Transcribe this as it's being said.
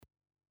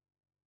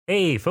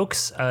Hey,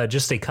 folks,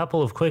 just a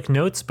couple of quick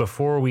notes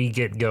before we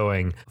get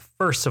going.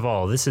 First of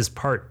all, this is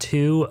part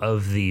 2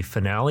 of the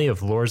finale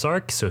of Lore's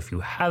Arc, so if you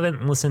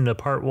haven't listened to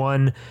part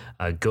 1,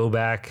 go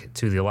back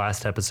to the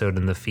last episode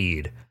in the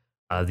feed.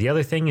 The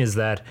other thing is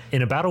that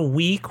in about a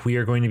week, we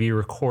are going to be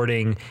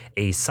recording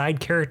a side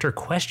character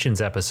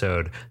questions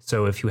episode.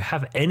 So if you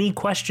have any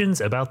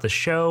questions about the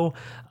show,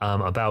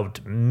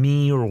 about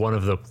me or one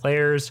of the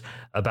players,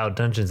 about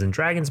Dungeons and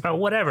Dragons, about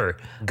whatever,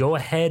 go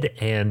ahead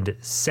and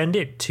send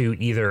it to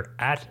either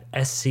at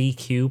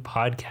SCQ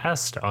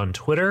Podcast on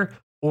Twitter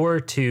or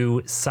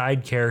to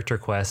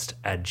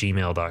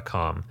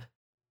sidecharacterquest@gmail.com.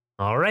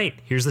 All right,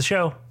 here's the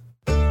show.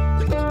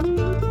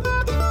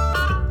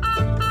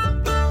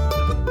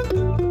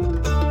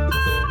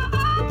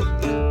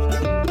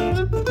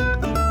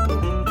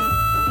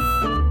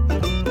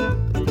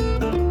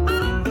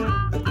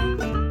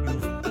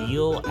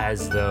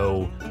 As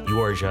though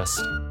you are just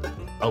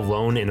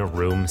alone in a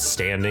room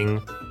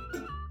standing.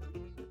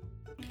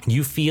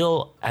 You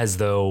feel as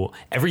though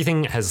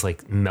everything has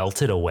like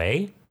melted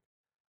away.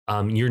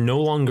 You're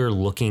no longer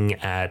looking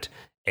at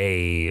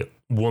a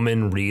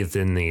woman wreathed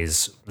in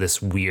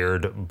this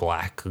weird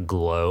black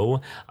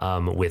glow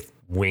with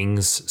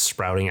wings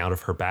sprouting out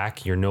of her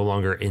back. You're no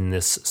longer in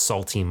this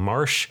salty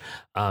marsh.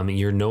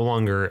 You're no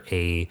longer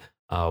a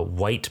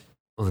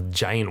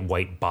giant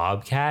white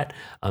bobcat.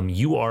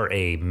 You are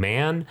a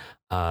man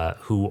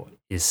who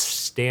is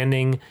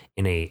standing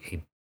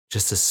in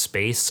just a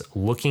space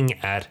looking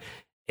at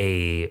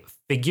a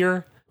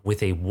figure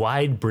with a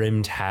wide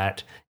brimmed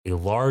hat, a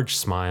large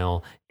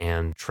smile,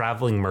 and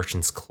traveling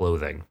merchant's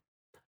clothing.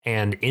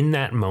 And in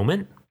that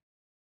moment,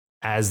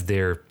 as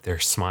their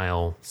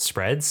smile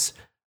spreads,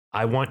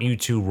 I want you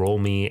to roll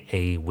me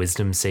a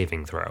wisdom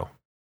saving throw.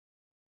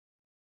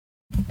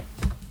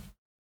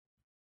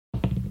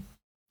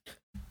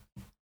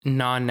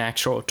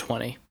 Non-natural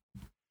 20.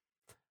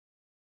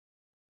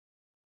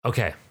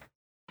 Okay.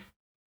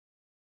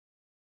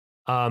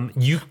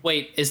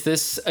 Wait, is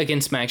this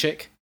against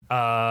magic?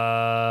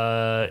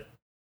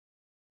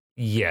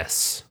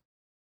 Yes.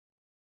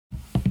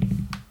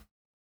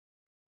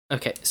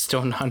 Okay,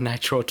 still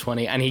non-natural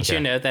 20. I need you to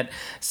know that.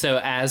 So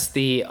as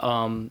the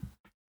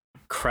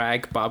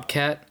Crag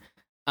Bobcat,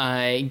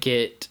 I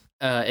get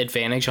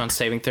advantage on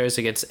saving throws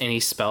against any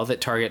spell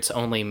that targets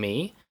only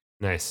me.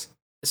 Nice.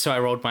 So I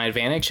rolled my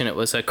advantage and it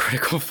was a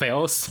critical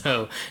fail.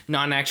 So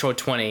non-natural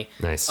 20.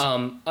 Nice.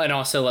 And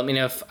also let me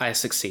know if I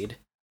succeed.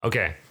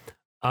 Okay.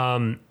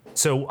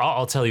 So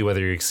I'll tell you whether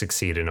you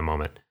succeed in a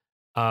moment.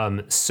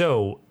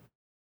 So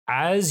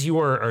as you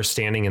are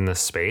standing in this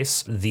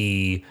space,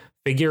 the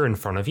figure in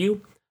front of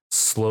you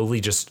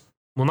slowly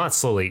not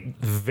slowly,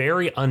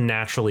 very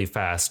unnaturally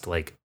fast,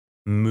 like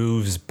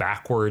moves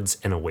backwards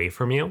and away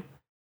from you.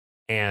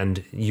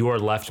 And you are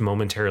left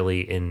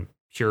momentarily in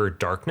pure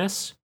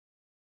darkness.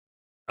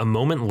 A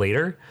moment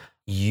later,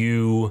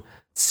 you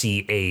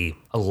see a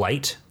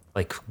light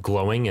like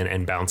glowing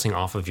and bouncing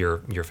off of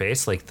your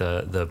face, like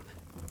the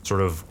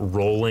sort of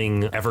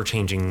rolling,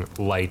 ever-changing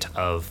light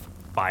of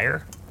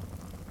fire.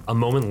 A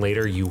moment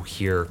later, you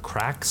hear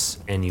cracks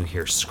and you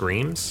hear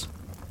screams.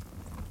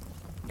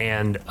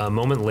 And a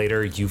moment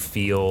later, you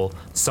feel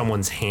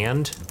someone's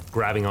hand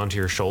grabbing onto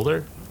your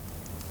shoulder.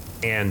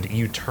 And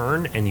you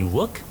turn and you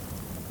look,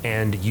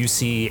 and you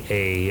see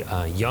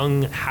a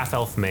young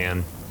half-elf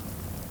man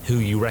who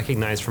you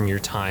recognize from your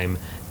time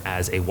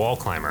as a wall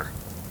climber.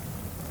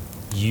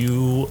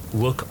 You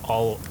look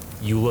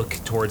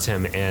towards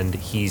him and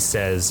he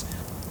says,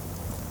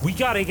 "We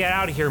gotta get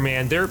out of here,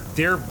 man. They're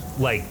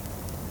like,"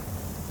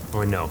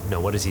 or no,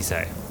 what does he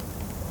say?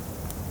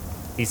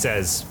 He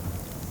says,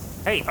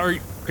 "Hey, are you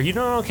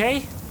doing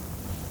okay?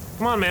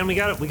 Come on, man, we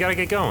gotta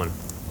get going."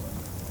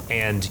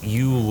 And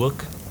you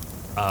look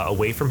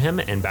away from him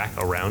and back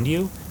around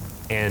you,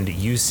 and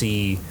you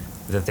see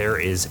that there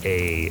is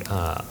a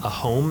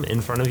home in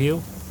front of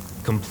you,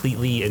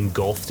 completely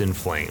engulfed in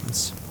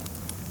flames.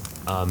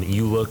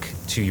 You look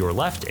to your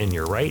left and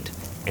your right,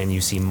 and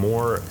you see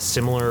more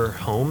similar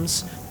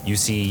homes. You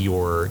see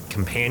your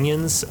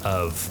companions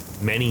of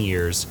many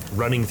years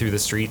running through the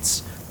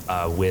streets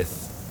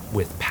with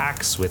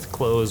packs, with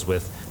clothes,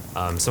 with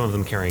some of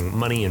them carrying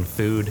money and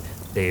food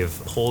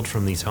they've pulled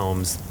from these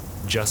homes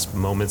just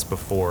moments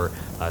before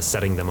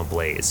setting them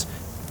ablaze.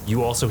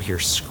 You also hear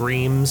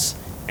screams,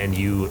 and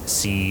you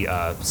see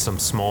some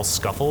small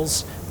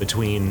scuffles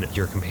between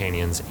your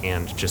companions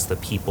and just the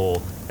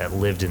people that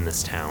lived in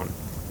this town.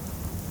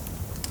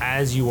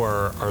 As you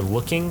are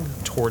looking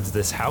towards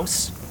this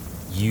house,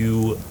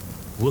 you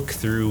look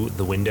through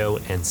the window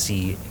and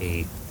see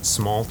a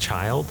small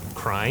child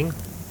crying,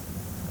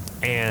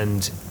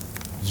 and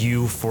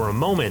you, for a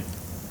moment,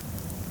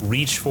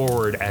 reach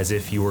forward as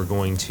if you were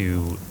going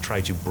to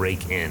try to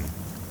break in.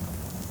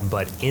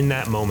 But in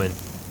that moment,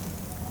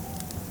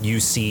 you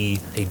see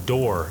a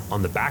door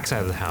on the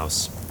backside of the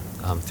house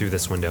through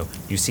this window.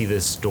 You see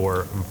this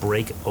door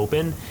break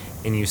open,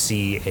 and you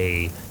see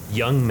a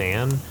young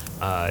man.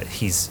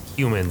 He's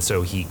human,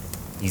 so he's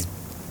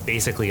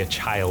basically a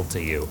child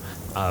to you.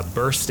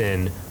 Burst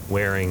in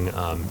wearing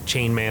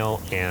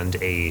chainmail and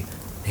a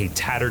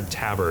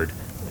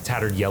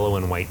tattered yellow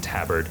and white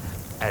tabard,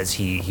 as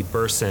he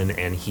bursts in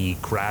and he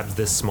grabs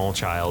this small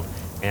child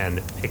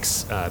and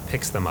picks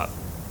them up.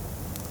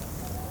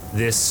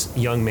 This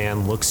young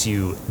man looks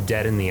you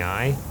dead in the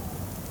eye,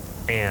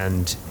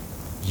 and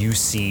you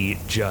see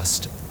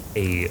just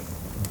a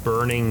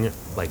burning,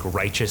 like,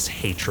 righteous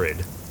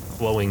hatred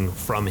flowing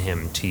from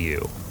him to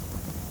you.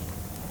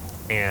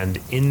 And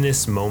in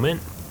this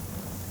moment,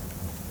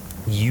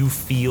 you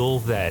feel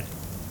that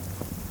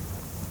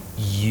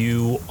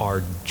you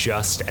are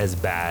just as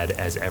bad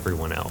as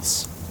everyone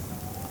else.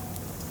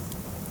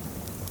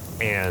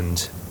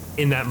 And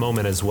in that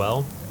moment as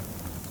well,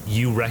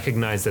 you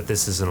recognize that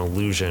this is an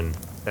illusion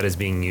that is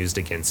being used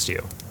against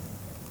you.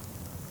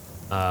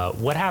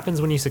 What happens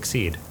when you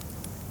succeed?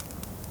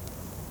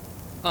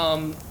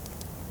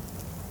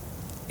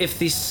 If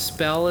the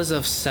spell is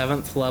of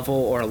 7th level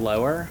or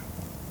lower,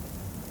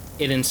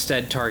 it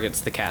instead targets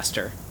the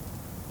caster.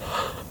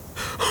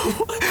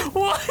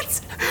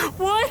 What?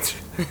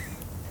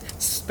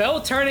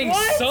 Spell turning,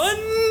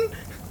 son!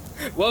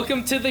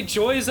 Welcome to the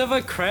joys of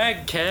a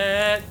crag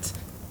cat.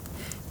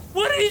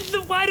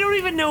 I don't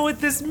even know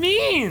what this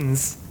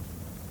means.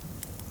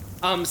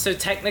 So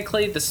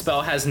technically the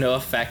spell has no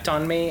effect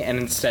on me and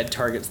instead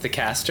targets the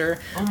caster.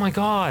 Oh my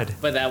god.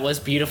 But that was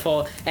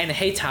beautiful. And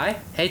hey Ty.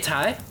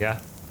 Yeah.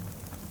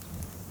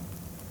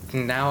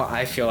 Now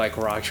I feel like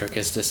Roderick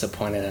is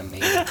disappointed in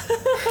me.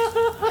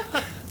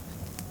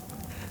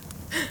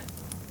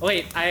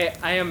 Wait,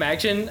 I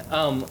imagine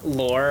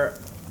Lore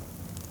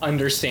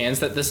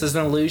understands that this is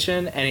an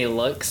illusion, and he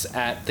looks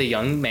at the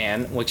young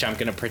man, which I'm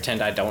going to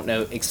pretend I don't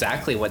know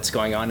exactly what's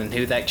going on and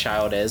who that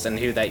child is and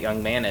who that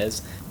young man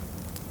is.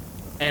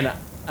 And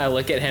I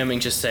look at him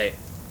and just say,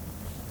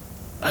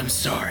 I'm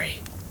sorry.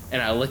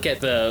 And I look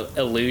at the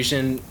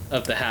illusion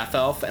of the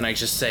half-elf, and I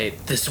just say,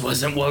 this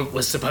wasn't what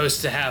was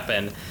supposed to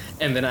happen.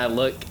 And then I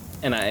look,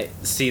 and I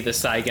see the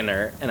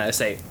Saigoner, and I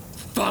say,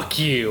 fuck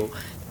you.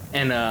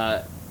 And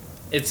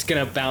it's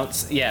gonna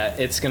bounce,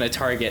 it's gonna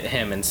target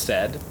him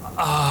instead.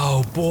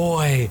 Oh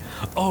boy.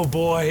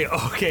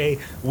 Okay,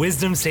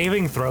 wisdom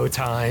saving throw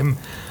time.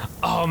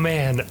 Oh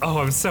man. Oh,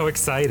 I'm so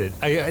excited.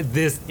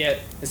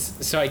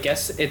 So I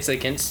guess it's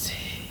against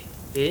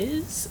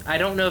his? I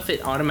don't know if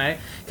it automatic,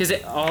 because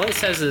all it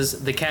says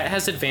is the cat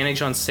has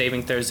advantage on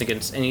saving throws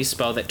against any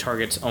spell that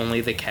targets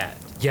only the cat.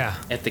 Yeah.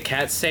 If the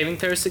cat's saving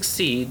throw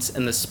succeeds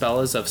and the spell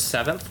is of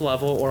 7th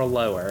level or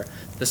lower,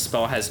 the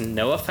spell has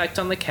no effect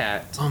on the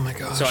cat. Oh my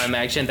gosh. So I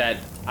imagine that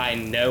I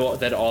know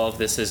that all of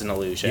this is an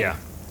illusion. Yeah.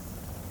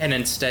 And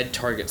instead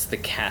targets the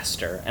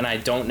caster. And I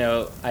don't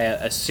know, I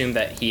assume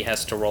that he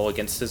has to roll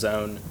against his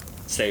own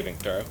saving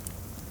throw.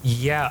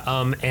 Yeah,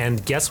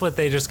 and guess what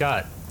they just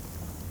got?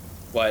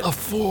 What? A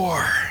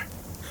 4.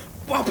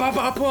 Bah, bah,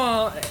 bah,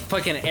 bah.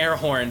 Fucking air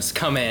horns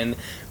come in.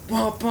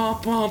 Bah, bah,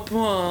 bah,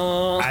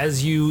 bah.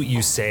 As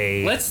you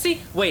say... Let's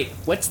see. Wait,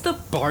 what's the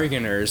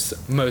bargainer's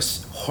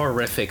most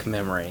horrific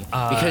memory?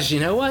 Because you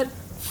know what?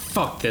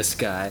 Fuck this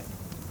guy.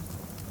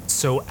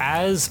 So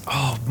as...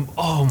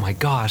 Oh my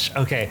gosh.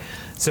 Okay.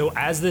 So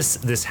as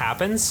this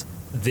happens,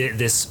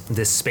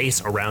 this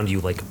space around you,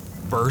 like,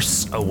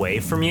 bursts away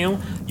from you.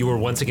 You are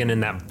once again in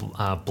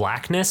that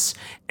blackness,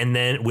 and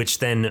then which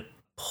then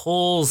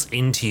pulls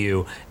into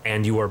you,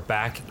 and you are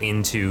back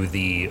into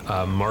the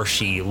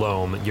marshy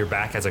loam. You're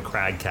back as a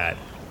crag cat,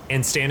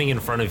 and standing in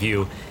front of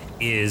you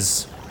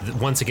is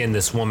once again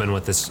this woman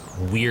with this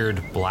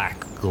weird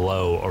black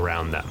glow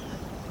around them,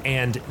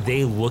 and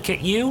they look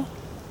at you,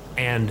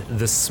 and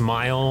the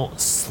smile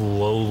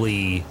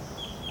slowly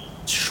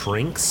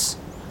shrinks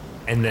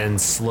and then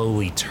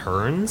slowly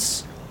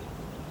turns,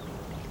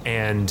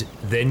 and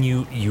then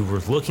you were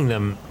looking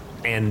them,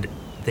 and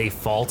they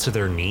fall to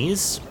their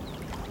knees.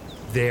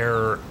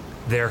 Their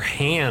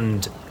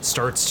hand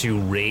starts to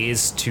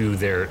raise to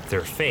their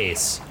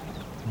face,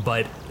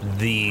 but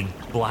the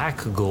black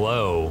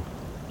glow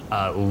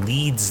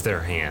leads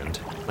their hand.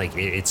 Like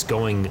it's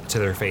going to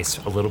their face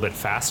a little bit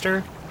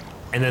faster,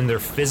 and then their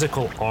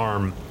physical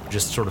arm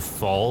just sort of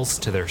falls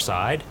to their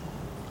side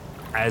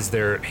as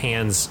their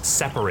hands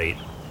separate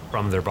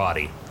from their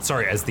body.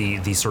 Sorry, as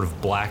the sort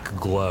of black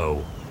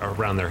glow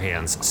around their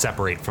hands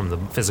separate from the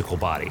physical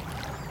body.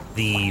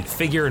 The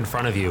figure in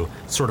front of you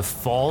sort of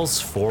falls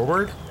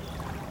forward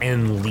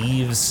and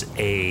leaves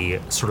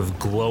a sort of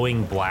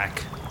glowing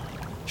black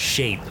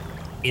shape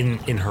in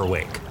her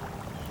wake,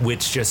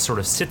 which just sort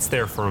of sits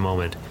there for a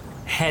moment,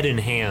 head in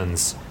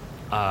hands,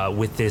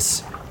 with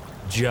this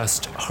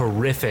just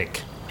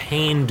horrific,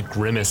 pained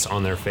grimace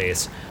on their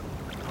face.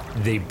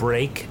 They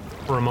break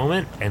for a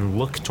moment and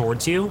look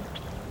towards you,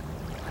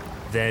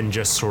 then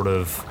just sort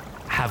of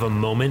have a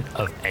moment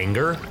of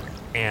anger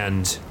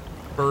and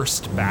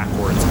burst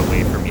backwards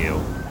away from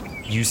you.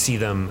 You see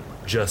them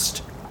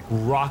just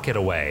rocket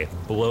away,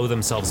 blow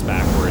themselves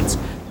backwards,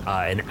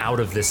 and out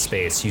of this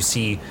space. You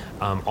see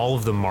all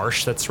of the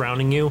marsh that's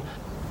surrounding you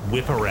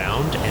whip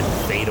around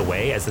and fade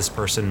away as this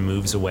person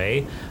moves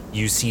away.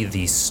 You see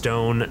the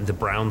stone, the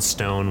brown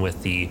stone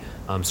with the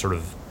sort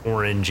of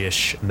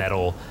orangish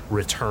metal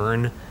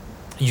return.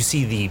 You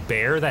see the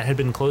bear that had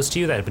been close to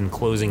you, that had been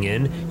closing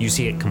in. You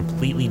see it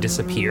completely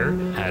disappear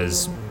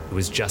as it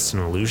was just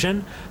an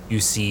illusion. You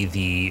see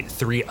the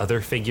three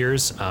other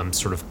figures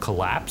sort of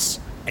collapse,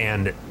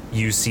 and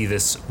you see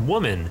this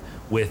woman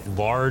with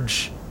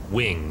large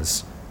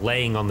wings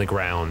laying on the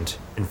ground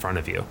in front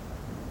of you.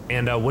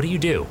 And what do you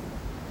do?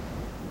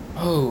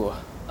 Oh,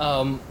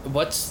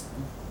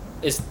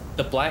 is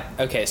the black?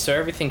 Okay, so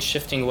everything's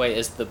shifting away.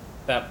 Is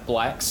that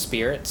black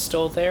spirit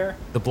still there?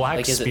 The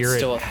black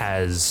spirit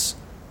has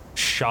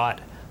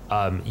shot.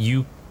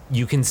 You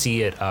can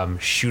see it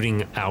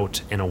shooting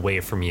out and away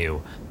from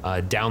you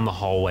down the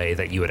hallway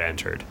that you had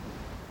entered.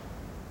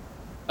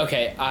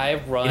 Okay, I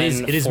run.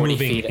 It is 40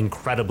 moving feet.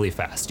 incredibly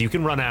fast. You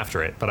can run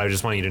after it, but I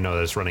just want you to know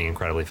that it's running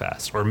incredibly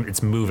fast, or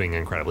it's moving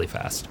incredibly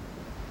fast.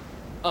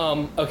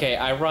 Okay,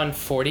 I run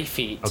 40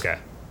 feet. Okay.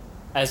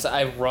 As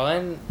I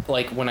run,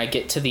 like when I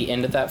get to the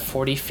end of that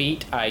 40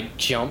 feet, I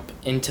jump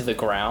into the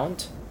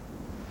ground.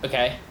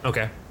 Okay.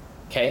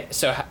 Okay,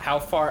 so how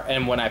far,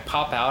 and when I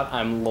pop out,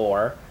 I'm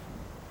Lore.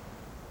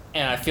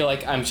 And I feel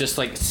like I'm just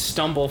like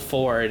stumble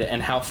forward,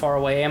 and how far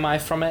away am I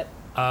from it?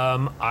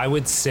 I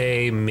would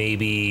say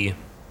maybe,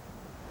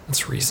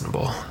 it's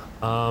reasonable.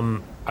 I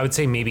would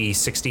say maybe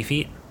 60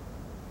 feet.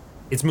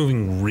 It's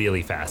moving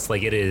really fast.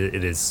 Like it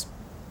is.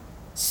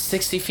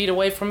 60 feet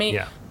away from me?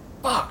 Yeah.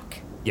 Fuck.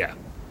 Yeah.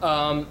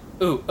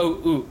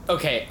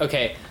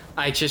 Okay.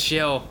 I just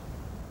yell,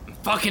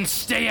 fucking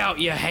stay out,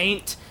 you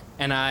haint.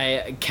 And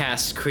I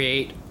cast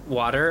Create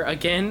Water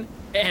again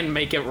and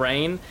make it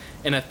rain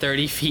in a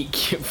 30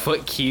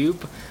 foot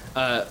cube.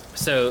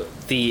 So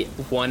the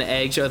one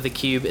edge of the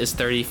cube is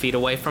 30 feet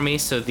away from me,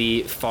 so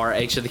the far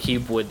edge of the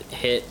cube would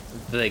hit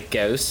the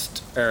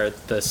ghost or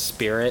the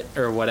spirit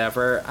or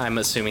whatever, I'm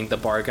assuming the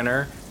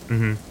bargainer.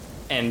 Mm-hmm.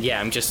 And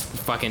yeah, I'm just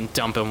fucking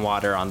dumping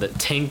water on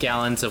 10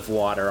 gallons of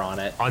water on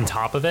it. On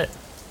top of it?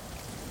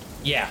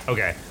 Yeah.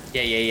 Okay.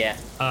 Yeah.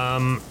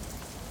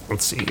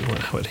 Let's see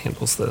how it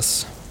handles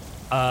this.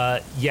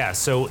 Yeah,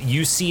 so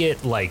you see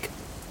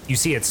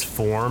its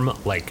form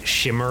like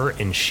shimmer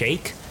and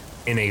shake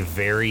in a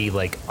very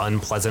like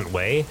unpleasant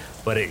way,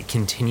 but it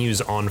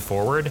continues on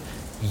forward.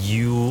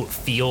 You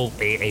feel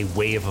a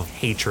wave of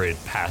hatred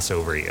pass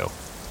over you.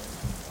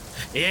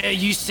 Yeah,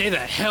 you stay the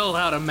hell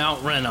out of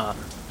Mount Rena.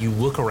 You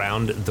look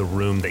around the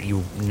room that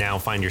you now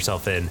find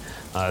yourself in.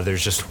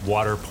 There's just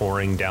water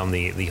pouring down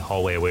the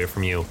hallway away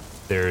from you.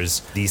 There's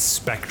these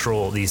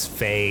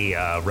fey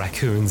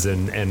raccoons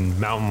and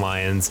mountain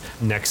lions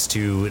next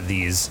to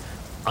these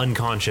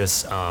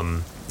unconscious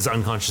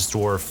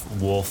dwarf,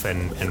 wolf,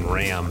 and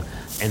ram,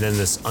 and then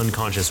this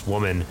unconscious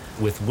woman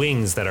with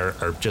wings that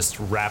are just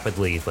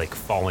rapidly like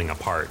falling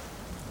apart.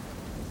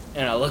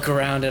 And I look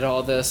around at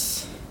all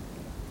this,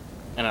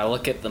 and I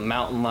look at the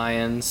mountain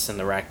lions and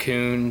the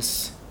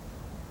raccoons.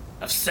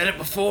 I've said it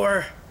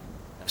before.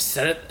 I've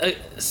said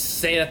it,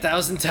 say it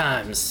 1,000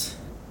 times.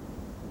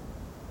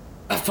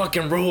 I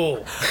fucking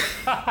rule.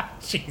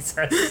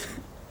 Jesus.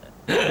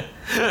 And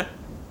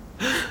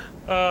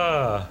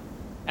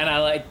I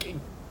like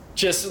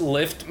just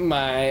lift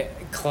my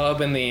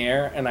club in the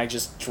air and I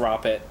just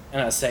drop it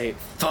and I say,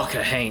 fuck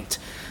a haint.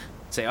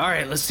 Say, all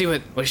right, let's see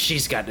what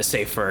she's got to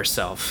say for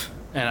herself.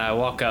 And I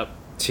walk up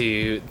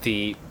to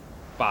the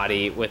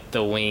body with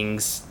the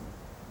wings.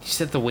 You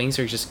said the wings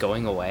are just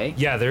going away?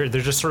 Yeah, they're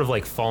just sort of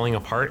like falling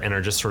apart and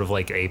are just sort of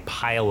like a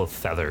pile of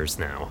feathers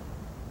now.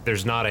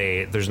 There's not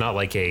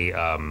like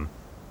any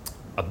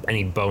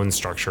bone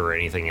structure or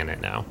anything in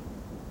it now.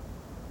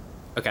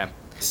 Okay.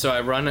 So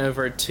I run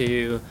over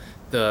to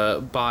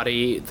the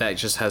body that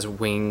just has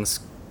wings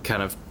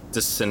kind of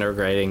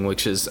disintegrating,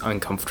 which is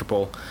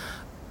uncomfortable.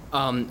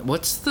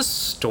 What's the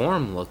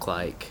storm look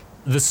like?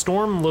 The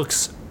storm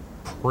looks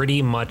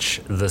pretty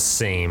much the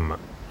same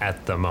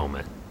at the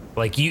moment.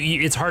 Like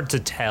you it's hard to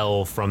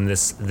tell from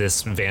this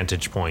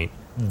vantage point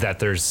that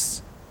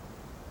there's,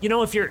 you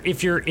know, if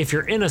you're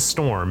in a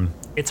storm,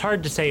 it's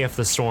hard to say if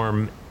the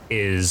storm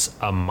is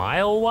a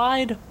mile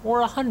wide or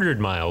 100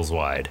 miles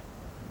wide.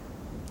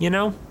 You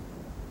know,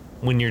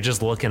 when you're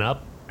just looking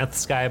up at the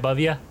sky above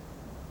you.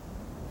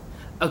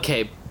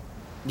 Okay,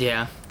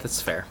 yeah,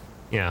 that's fair.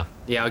 Yeah,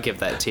 I'll give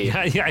that to you.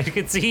 yeah. I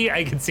can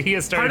see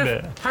you starting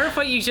to. Part of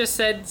what you just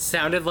said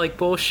sounded like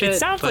bullshit. It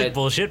sounds like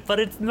bullshit, but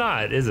it's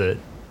not, is it?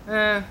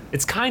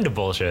 It's kind of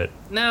bullshit.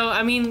 No,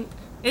 I mean,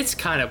 it's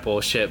kind of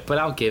bullshit, but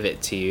I'll give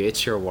it to you.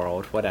 It's your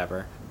world,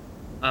 whatever.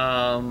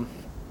 I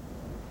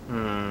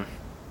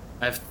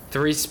have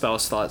 3 spell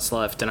slots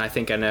left, and I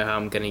think I know how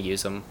I'm gonna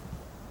use them.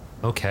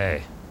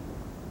 Okay.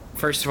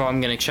 First of all,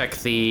 I'm gonna check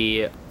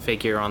the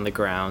figure on the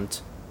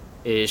ground.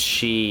 Is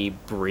she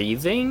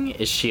breathing?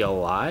 Is she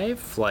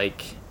alive?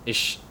 Like, is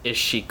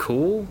she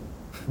cool?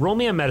 Roll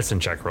me a medicine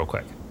check real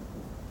quick.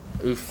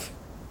 Oof.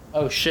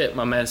 Oh shit,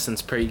 my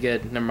medicine's pretty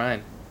good. Never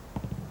mind.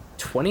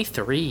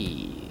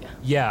 23.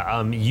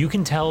 Yeah, you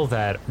can tell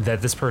that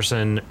this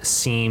person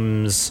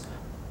seems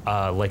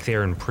like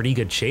they're in pretty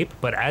good shape,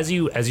 but as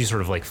you sort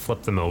of like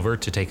flip them over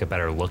to take a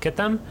better look at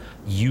them,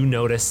 you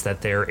notice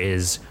that there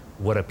is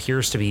what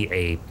appears to be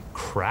a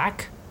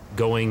crack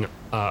going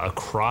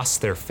across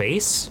their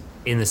face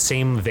in the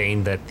same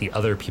vein that the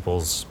other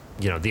people's,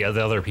 the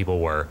other people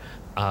were.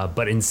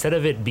 But instead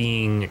of it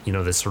being,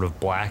 this sort of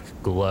black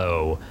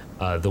glow,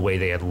 the way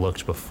they had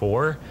looked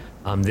before,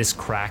 this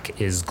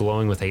crack is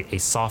glowing with a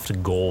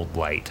soft gold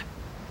light.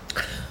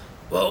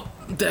 Well,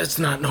 that's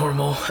not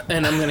normal.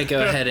 And I'm going to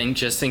go ahead and,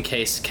 just in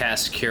case,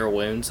 cast Cure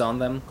Wounds on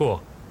them.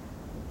 Cool.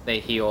 They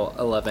heal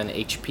 11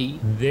 HP.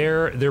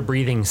 Their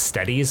breathing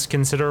steadies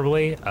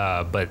considerably,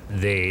 but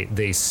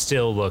they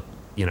still look,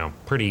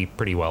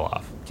 pretty well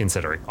off,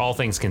 considering all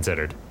things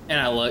considered. And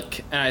I look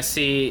and I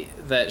see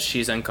that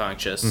she's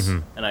unconscious,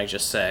 and I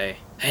just say,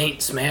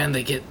 "Haints, man,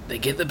 they get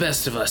the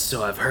best of us.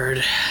 So I've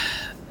heard.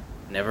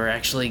 Never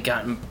actually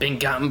been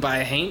gotten by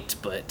a haint,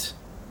 but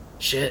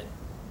shit,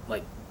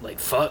 like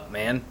fuck,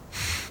 man,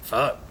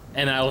 fuck."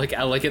 And I look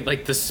at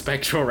like the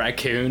spectral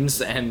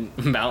raccoons and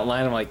mountain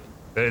lion. I'm like,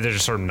 they're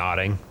just sort of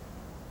nodding.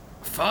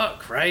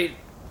 Fuck, right?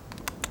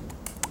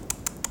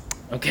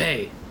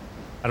 Okay.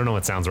 I don't know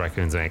what sounds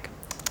raccoons make.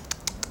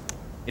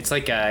 It's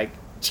like a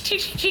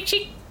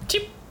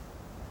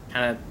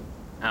kind of,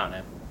 I don't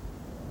know.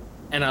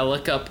 And I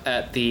look up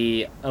at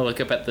the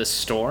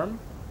storm,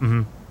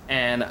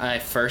 and I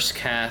first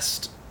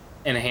cast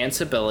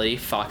Enhance ability,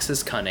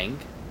 Fox's Cunning.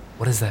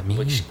 What does that mean?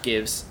 Which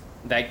gives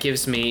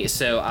me,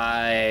 so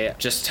I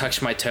just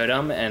touch my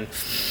totem and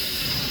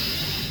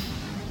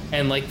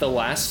like the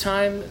last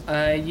time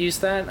I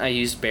used that, I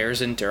used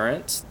Bear's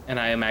Endurance, and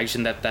I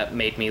imagine that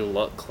made me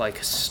look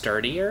like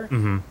sturdier.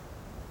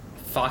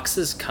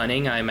 Fox's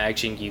Cunning, I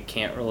imagine you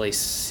can't really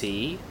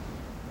see,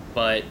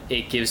 but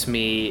it gives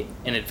me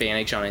an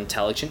advantage on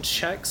intelligence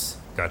checks.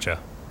 Gotcha.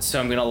 So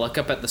I'm going to look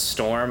up at the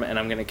storm, and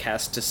I'm going to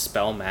cast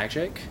Dispel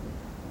Magic.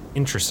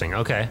 Interesting,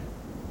 okay.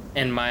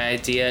 And my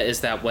idea is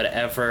that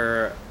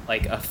whatever,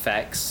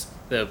 effects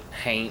the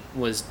haint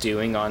was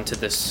doing onto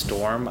this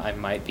storm, I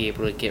might be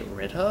able to get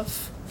rid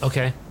of.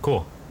 Okay,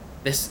 cool.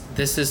 This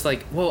is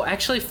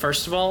actually,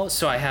 first of all,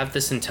 so I have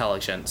this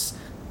intelligence.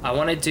 I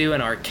want to do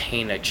an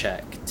Arcana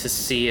check to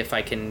see if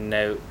I can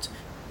note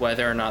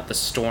whether or not the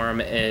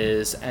storm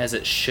is as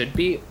it should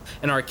be.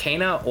 An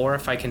Arcana, or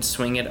if I can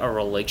swing it a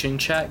Religion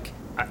check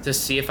to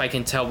see if I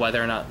can tell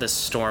whether or not this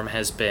storm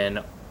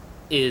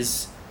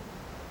is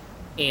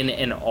in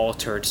an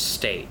altered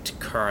state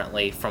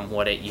currently from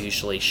what it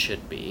usually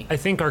should be. I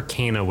think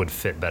Arcana would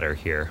fit better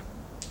here.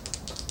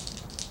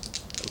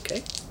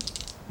 Okay.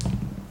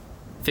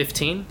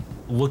 15.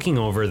 Looking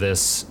over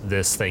this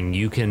thing,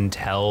 you can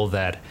tell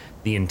that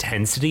the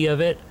intensity of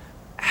it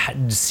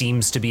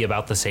seems to be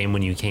about the same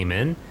when you came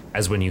in,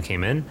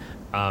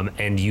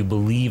 and you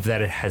believe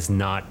that it has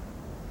not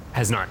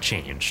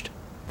changed.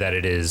 That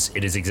it is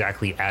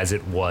exactly as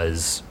it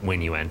was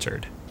when you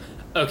entered.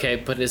 Okay,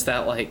 but is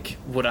that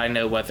would I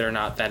know whether or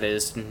not that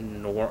is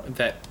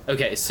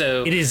okay,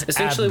 so it is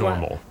essentially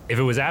abnormal. If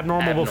it was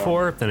abnormal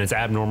before, then it's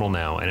abnormal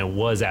now, and it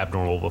was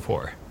abnormal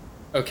before.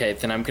 Okay,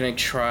 then I'm gonna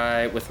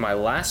try with my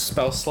last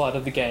spell slot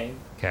of the game.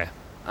 Okay.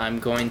 I'm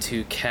going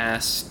to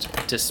cast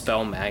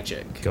Dispel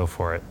Magic. Go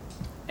for it.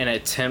 An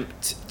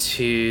attempt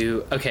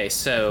to... Okay,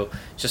 so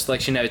just to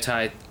let you know,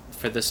 Ty,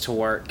 for this to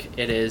work,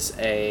 it is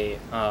I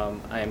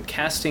am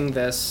casting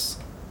this.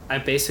 I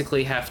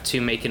basically have to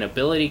make an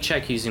ability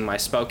check using my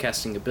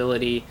spellcasting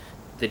ability.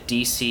 The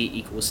DC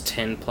equals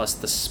 10 plus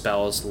the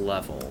spell's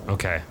level.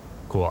 Okay,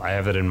 cool. I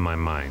have it in my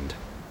mind.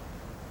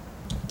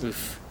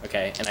 Oof.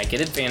 Okay, and I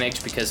get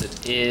advantage because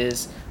it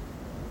is...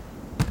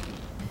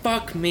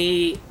 Fuck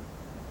me.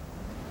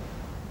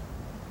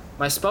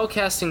 My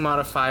spellcasting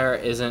modifier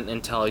isn't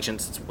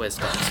intelligence, it's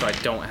wisdom, so I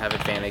don't have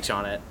advantage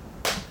on it.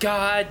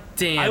 God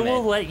damn it. I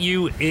will let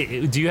you...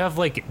 Do you have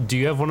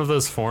one of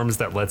those forms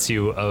that lets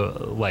you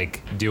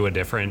do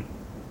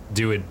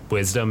it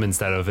wisdom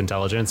instead of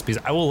intelligence?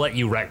 Because I will let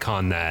you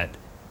retcon that.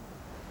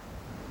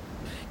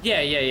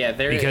 Yeah.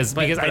 Because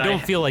I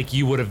don't feel like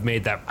you would have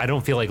made that... I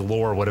don't feel like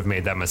Lore would have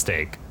made that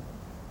mistake.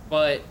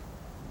 But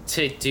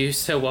to do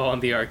so well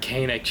on the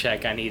Arcana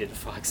check, I needed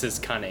Fox's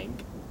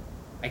Cunning.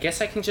 I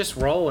guess I can just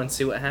roll and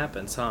see what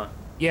happens, huh?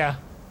 Yeah.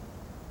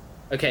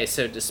 Okay,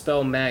 so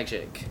Dispel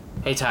Magic.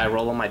 Hey, Ty,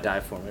 roll on my die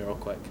for me real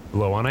quick.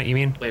 Blow on it, you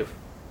mean? Wait.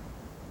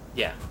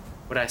 Yeah.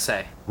 What'd I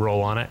say?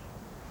 Roll on it?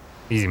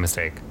 Easy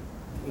mistake.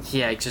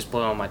 Yeah, just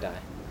blow on my die.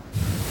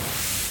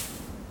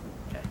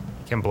 Okay.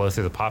 You can blow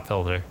through the pop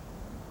filter.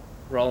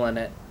 Rolling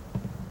it.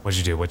 What'd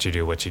you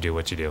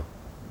do?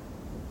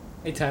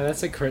 Hey, Ty,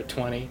 that's a crit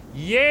 20.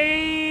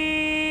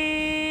 Yay!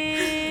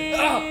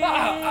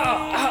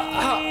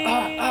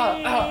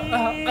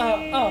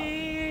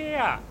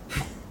 Yeah.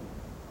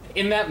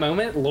 In that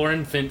moment, Lauren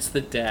invents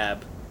the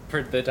dab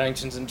for the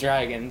Dungeons and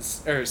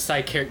Dragons or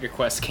side character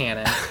quest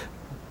canon.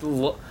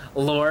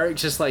 Lore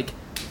just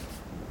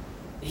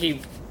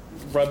he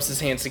rubs his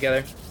hands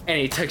together and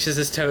he touches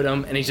his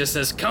totem and he just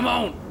says, "Come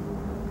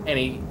on!" and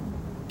he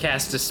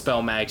casts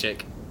Dispel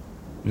Magic.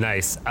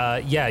 Nice.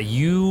 Yeah.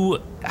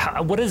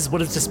 What does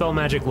Dispel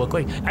Magic look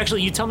like?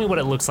 Actually, you tell me what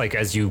it looks like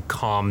as you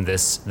calm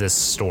this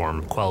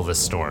storm, quell this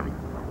storm.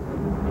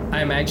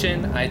 I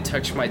imagine I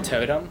touch my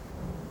totem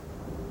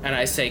and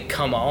I say,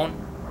 "Come on."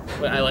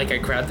 I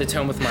grab the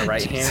tome with my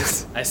right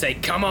hand. I say,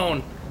 "Come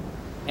on,"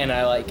 and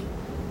I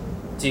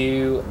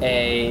do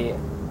a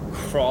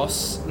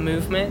cross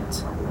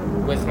movement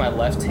with my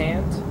left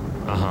hand.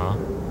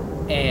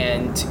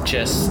 And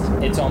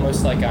it's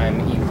almost like I'm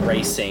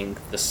erasing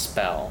the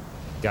spell.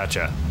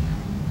 Gotcha.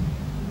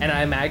 And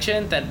I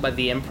imagine that by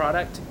the end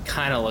product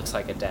kind of looks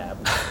like a dab.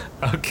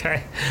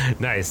 Okay,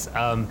 nice.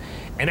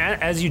 And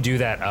as you do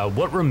that,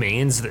 what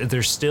remains?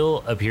 There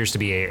still appears to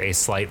be a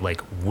slight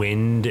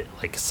wind,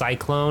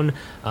 cyclone,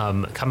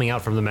 coming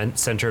out from the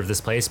center of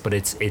this place, but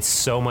it's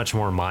so much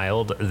more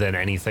mild than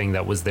anything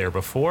that was there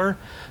before,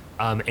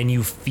 and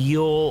you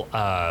feel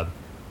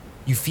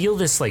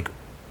this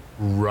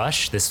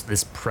rush,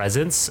 this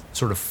presence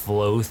sort of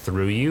flow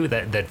through you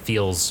that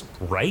feels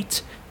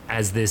right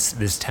as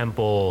this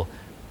temple.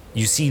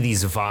 You see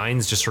these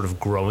vines just sort of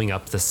growing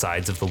up the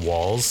sides of the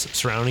walls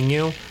surrounding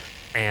you,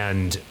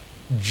 and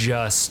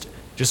just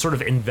sort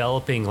of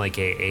enveloping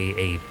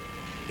a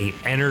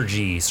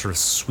energy sort of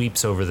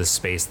sweeps over the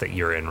space that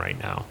you're in right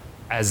now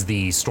as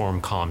the storm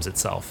calms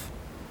itself.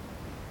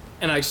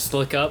 And I just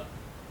look up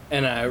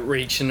and I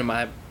reach into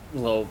my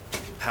little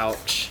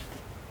pouch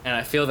and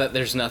I feel that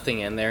there's nothing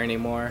in there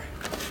anymore.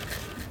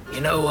 You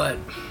know what?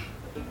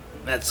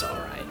 That's all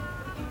right.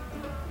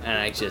 And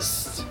I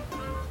just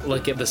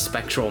look at the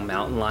spectral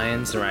mountain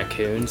lions and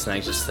raccoons, and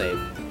I just say,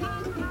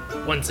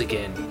 once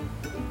again,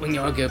 when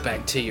y'all go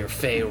back to your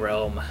Fey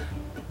realm,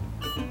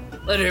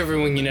 let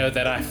everyone know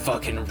that I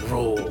fucking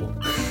rule.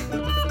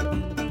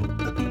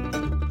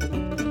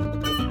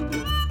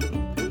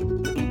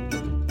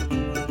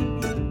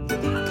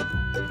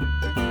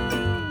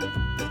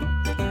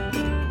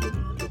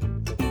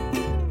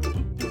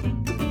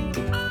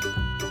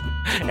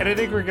 And I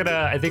think we're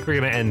gonna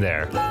end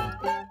there.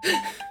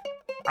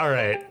 All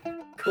right.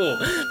 Cool.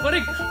 What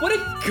a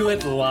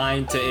good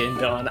line to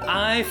end on.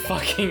 I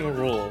fucking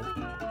rule.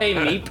 Hey,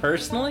 me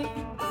personally,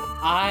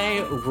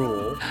 I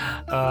rule.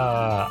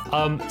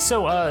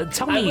 So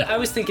tell me. I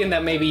was thinking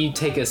that maybe you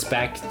take us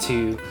back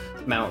to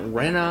Mount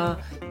Rena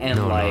and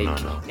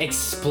no.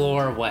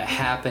 Explore what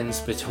happens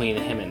between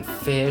him and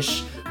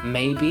Fish.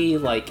 Maybe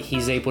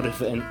he's able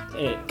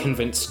to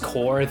convince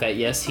Core that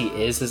yes, he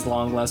is his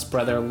long lost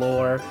brother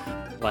Lore.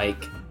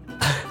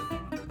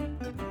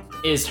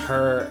 Is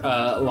her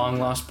long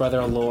lost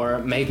brother Lore.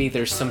 Maybe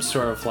there's some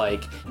sort of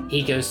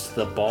he goes to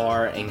the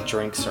bar and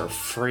drinks are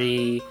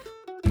free.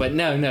 But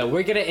no,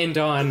 we're gonna end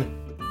on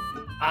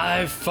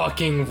I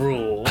fucking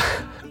rule.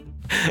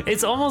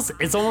 It's almost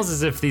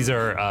as if these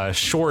are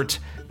short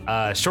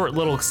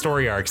little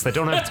story arcs that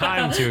don't have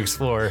time to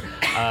explore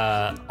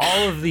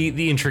all of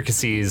the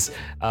intricacies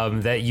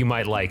that you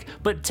might like.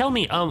 But tell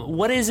me,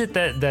 what is it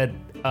that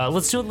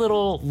let's do a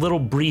little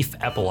brief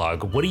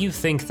epilogue. What do you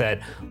think that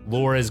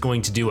Laura is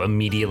going to do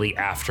immediately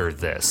after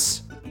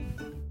this?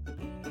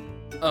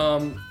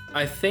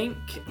 I think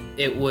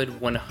it would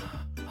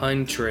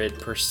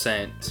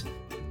 100%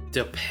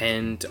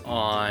 depend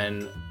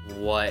on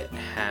what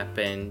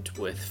happened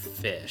with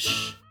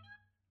Fish.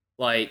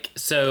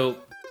 So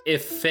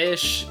if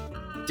Fish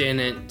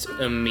didn't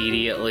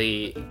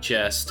immediately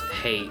just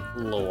hate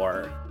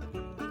Lore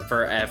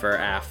forever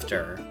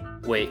after,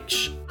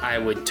 which I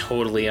would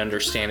totally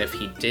understand if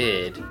he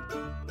did,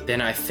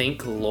 then I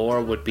think Lore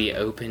would be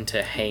open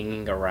to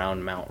hanging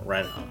around Mount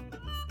Rena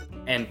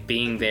and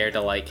being there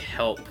to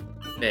help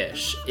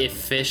Fish. If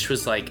Fish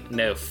was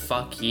no,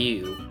 fuck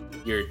you,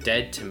 you're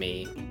dead to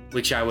me,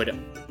 which I would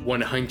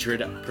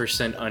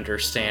 100%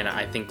 understand,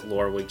 I think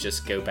Lore would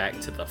just go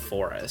back to the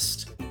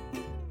forest.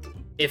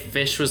 If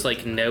Fish was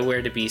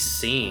nowhere to be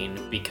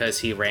seen because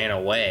he ran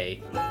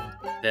away,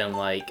 then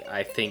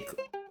I think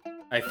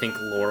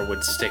Lore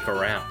would stick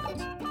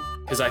around,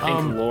 because I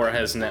think Lore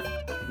has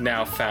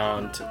now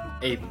found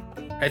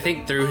I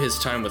think through his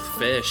time with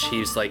Fish,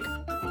 he's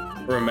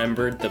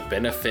remembered the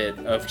benefit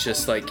of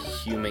just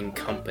human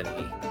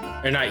company,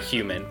 or not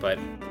human, but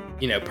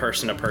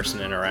person to person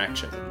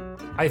interaction.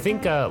 I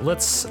think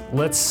let's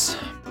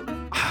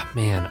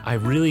man, I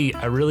really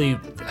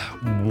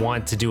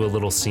want to do a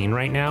little scene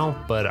right now,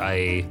 but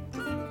I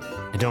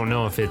don't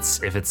know if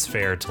it's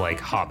fair to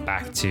hop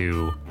back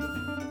to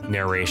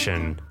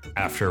narration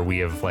after we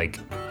have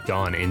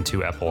gone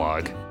into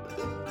epilogue.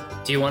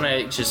 Do you want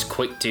to just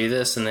quick do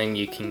this and then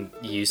you can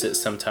use it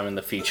sometime in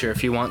the future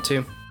if you want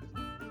to?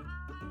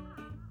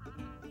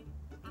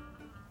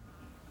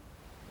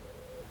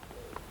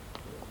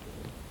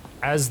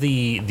 As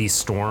the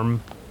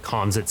storm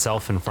calms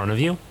itself in front of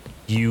you,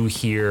 you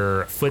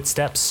hear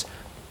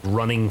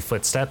running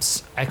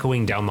footsteps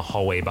echoing down the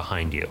hallway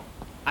behind you.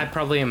 I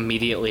probably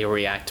immediately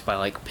react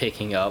by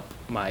picking up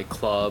my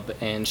club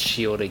and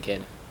shield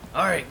again.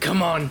 All right,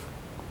 come on.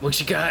 What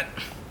you got?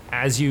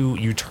 As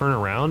you turn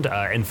around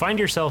and find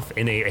yourself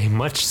in a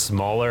much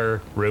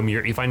smaller room,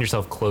 you find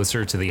yourself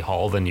closer to the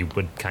hall than you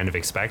would kind of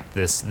expect.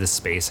 This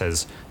space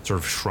has sort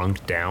of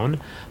shrunk down.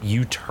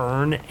 You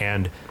turn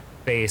and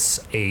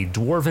face a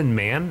dwarven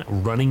man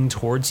running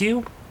towards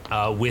you.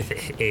 with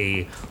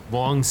a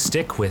long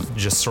stick with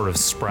just sort of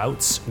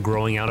sprouts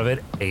growing out of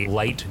it, a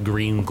light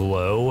green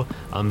glow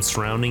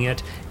surrounding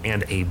it,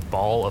 and a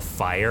ball of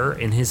fire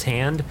in his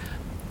hand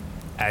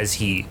as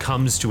he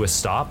comes to a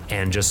stop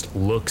and just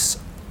looks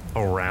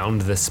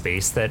around the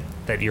space that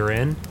you're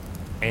in,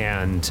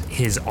 and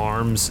his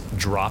arms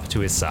drop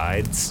to his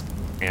sides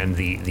and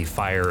the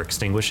fire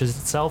extinguishes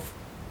itself,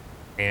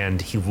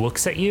 and he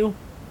looks at you.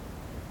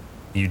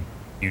 You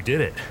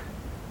did it.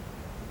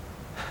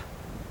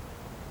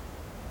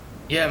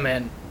 Yeah,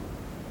 man.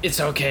 It's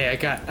okay.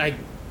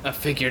 I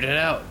figured it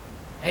out.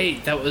 Hey,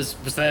 was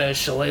that a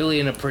shillelagh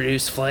in a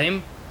produced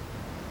flame?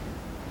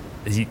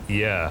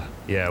 Yeah,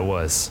 it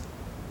was.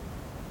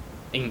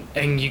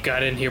 And you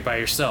got in here by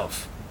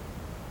yourself?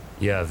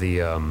 Yeah,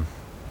 the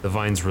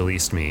vines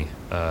released me.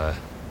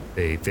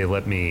 They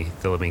let me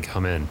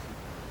come in.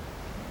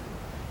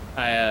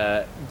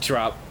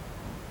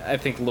 I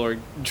think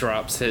Lord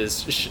drops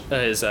his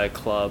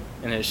club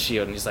and his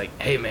shield, and he's like,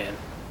 "Hey, man,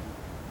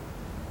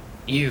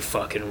 you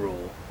fucking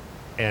rule."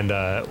 And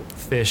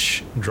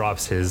Fish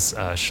drops his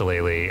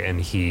shillelagh,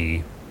 and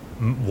he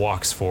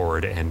walks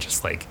forward and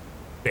just like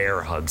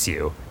bear hugs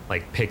you,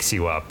 like picks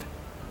you up,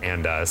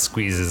 and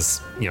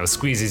squeezes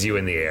you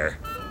in the air.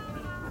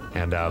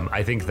 And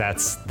I think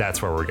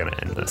that's where we're gonna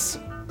end this.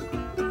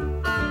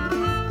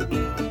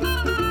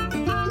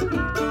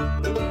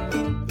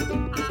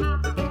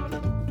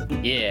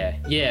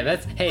 Yeah,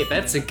 that's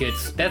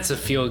a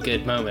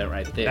feel-good moment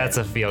right there. That's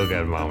a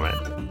feel-good moment.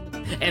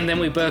 And then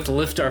we both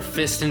lift our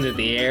fist into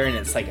the air, and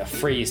it's like a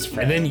freeze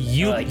frame. And then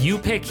you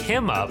pick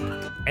him up,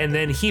 and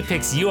then he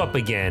picks you up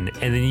again,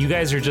 and then you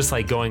guys are just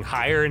like going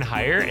higher and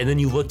higher, and then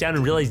you look down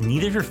and realize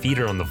neither of your feet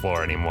are on the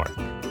floor anymore.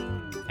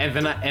 And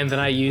then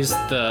I use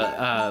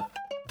the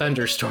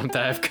thunderstorm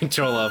that I have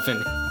control of,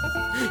 and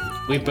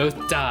we both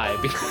die.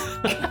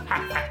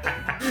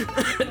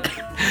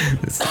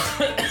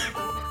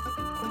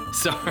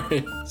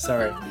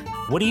 Sorry.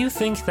 What do you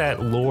think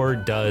that Lore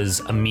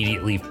does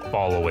immediately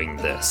following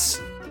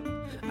this?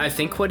 I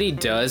think what he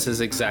does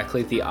is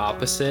exactly the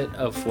opposite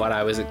of what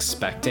I was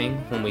expecting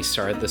when we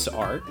started this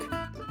arc.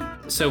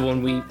 So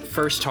when we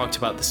first talked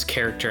about this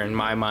character, in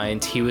my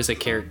mind, he was a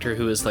character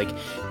who was like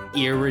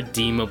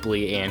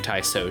irredeemably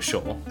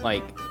antisocial,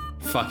 like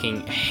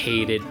fucking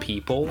hated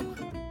people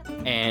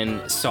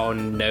and saw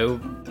no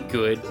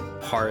good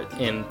part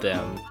in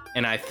them.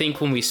 And I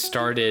think when we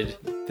started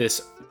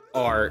this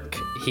arc,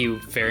 he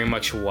very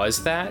much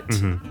was that,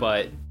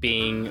 but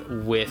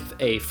being with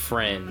a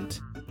friend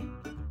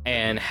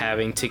and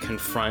having to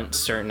confront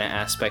certain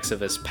aspects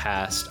of his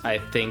past, I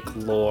think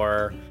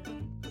Lore,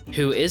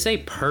 who is a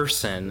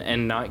person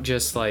and not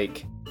just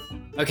like,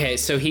 okay,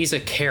 so he's a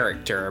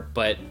character,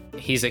 but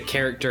he's a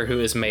character who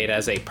is made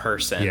as a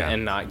person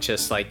and not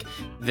just like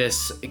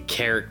this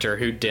character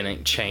who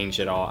didn't change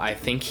at all. I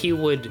think he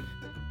would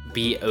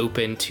be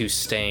open to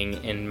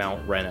staying in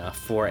Mount Rena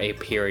for a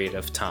period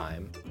of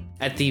time.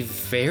 At the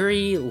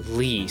very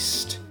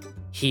least,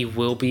 he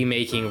will be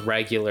making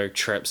regular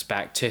trips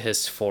back to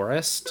his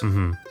forest,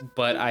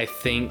 but I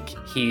think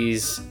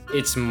he's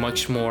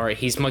much more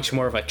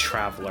of a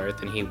traveler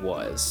than he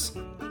was,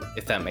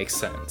 if that makes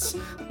sense.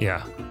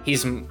 Yeah.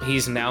 He's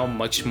now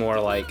much more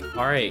like,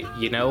 all right,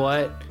 you know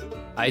what?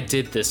 I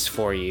did this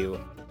for you.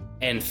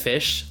 And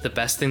Fish, the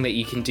best thing that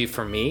you can do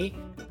for me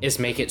is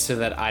make it so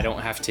that I don't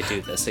have to do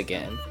this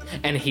again.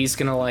 And he's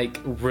gonna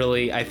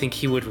I think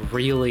he would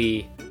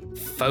really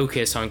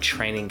focus on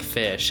training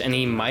Fish, and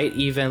he might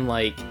even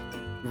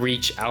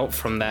reach out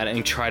from that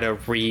and try to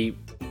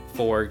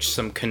reforge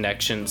some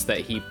connections that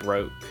he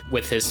broke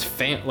with his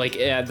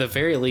at the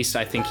very least,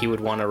 I think he would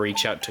want to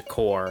reach out to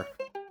Core,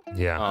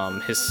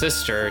 his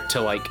sister,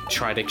 to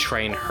try to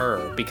train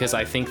her, because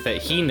I think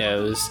that he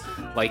knows,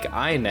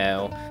 I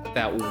know,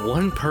 that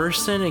one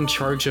person in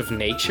charge of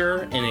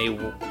nature in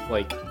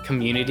a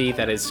community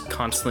that is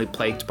constantly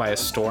plagued by a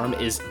storm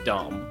is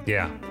dumb.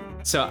 Yeah.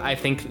 So I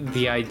think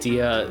the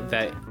idea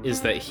that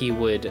he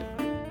would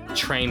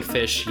train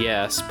Fish,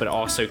 yes, but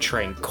also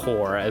train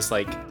Core, as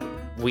a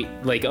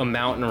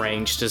mountain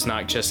range does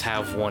not just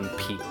have one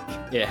peak,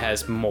 it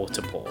has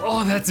multiple.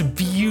 Oh, that's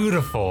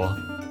beautiful.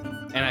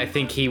 And I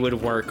think he would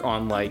work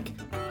on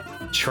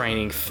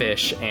training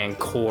Fish and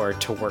Core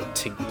to work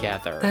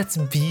together. That's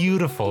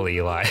beautiful,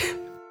 Eli.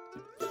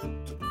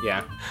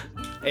 Yeah.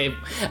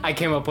 I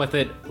came up with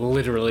it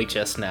literally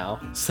just now,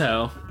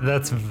 so.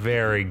 That's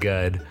very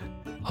good.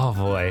 Oh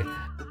boy.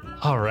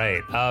 All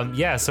right.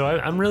 So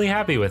I'm really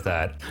happy with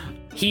that.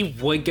 He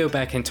would go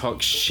back and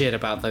talk shit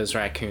about those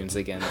raccoons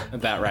again,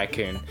 about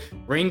Raccoon.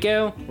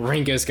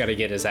 Ringo's got to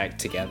get his act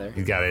together.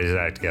 He's got his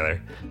act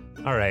together.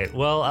 All right.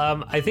 Well,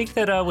 I think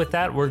that with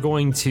that, we're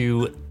going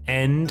to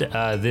end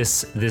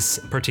this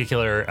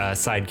particular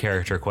side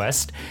character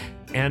quest.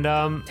 And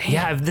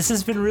this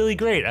has been really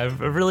great. I've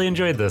really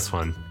enjoyed this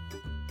one.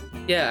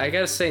 Yeah, I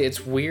gotta say,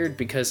 it's weird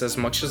because as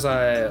much as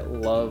I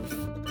love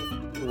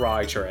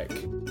Roderick,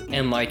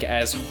 and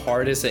as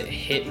hard as it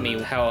hit me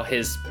how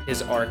his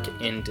arc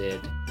ended,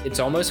 it's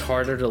almost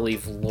harder to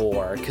leave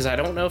Lore, because I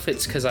don't know if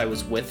it's because I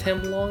was with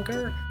him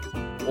longer,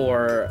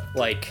 or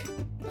like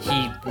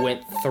he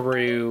went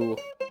through.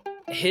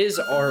 His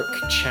arc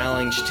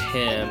challenged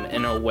him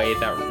in a way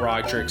that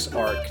Roderick's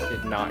arc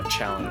did not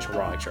challenge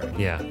Roderick.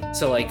 Yeah.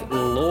 So like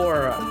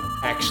lore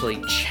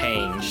actually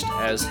changed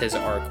as his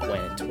arc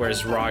went,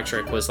 whereas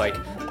Roderick was like,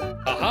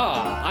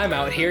 aha, I'm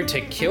out here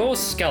to kill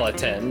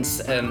skeletons,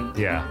 and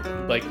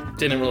like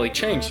didn't really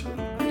change.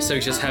 So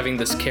just having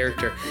this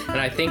character,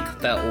 and I think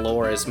that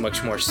lore is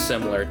much more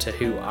similar to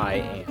who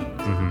I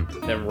am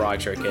than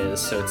Roderick is.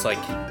 So it's like,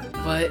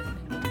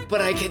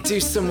 but I could do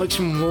so much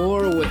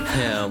more with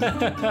him.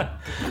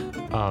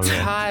 Oh,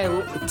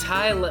 man.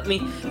 Ty, let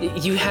me.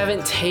 You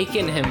haven't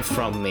taken him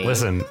from me.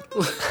 Listen.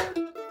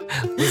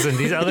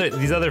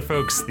 These other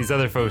folks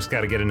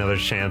got to get another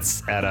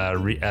chance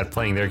at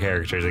playing their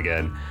characters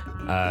again.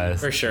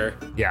 For sure.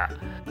 Yeah,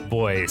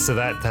 boy. So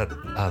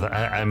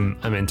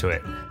I'm into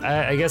it.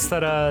 I guess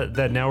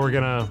that now we're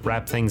gonna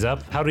wrap things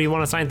up. How do you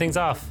want to sign things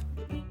off?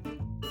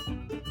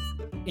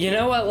 You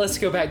know what? Let's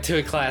go back to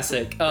a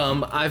classic.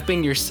 I've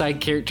been your side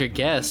character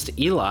guest,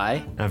 Eli.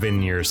 I've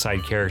been your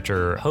side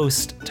character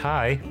host,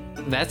 Ty.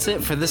 That's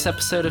it for this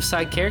episode of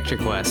Side Character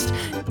Quest.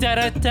 Da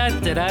da da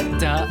da da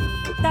da.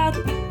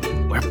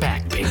 We're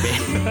back, baby.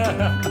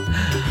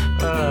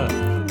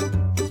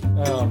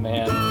 Oh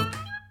man.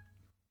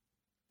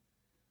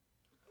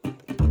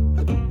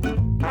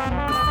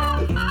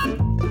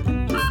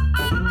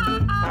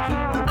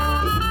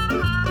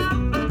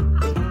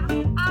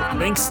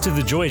 Thanks to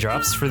the Joy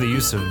Drops for the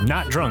use of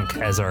Not Drunk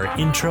as our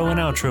intro and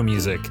outro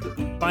music.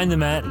 Find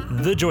them at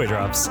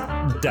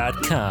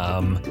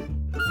thejoydrops.com.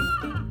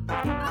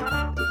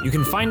 You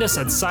can find us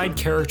at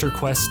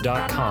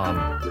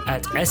sidecharacterquest.com,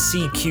 at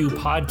SCQ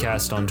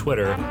Podcast on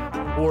Twitter,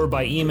 or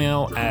by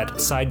email at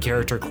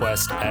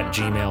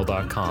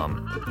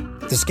sidecharacterquest@gmail.com.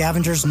 The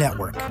Scavengers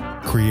Network.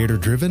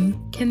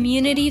 Creator-driven,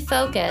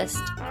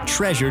 community-focused,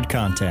 treasured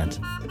content.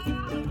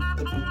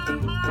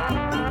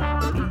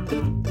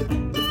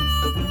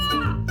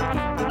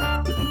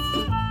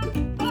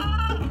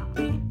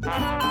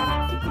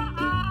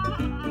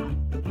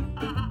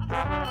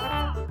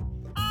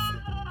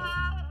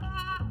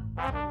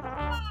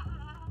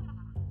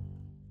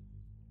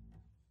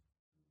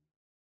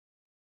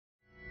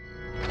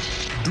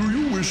 Do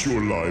you wish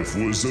your life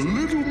was a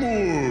little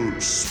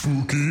more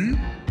spooky?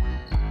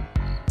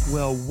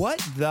 Well, what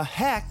the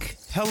heck?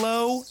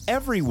 Hello,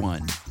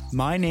 everyone.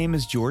 My name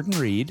is Jordan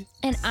Reed.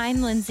 and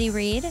I'm Lindsay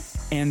Reed.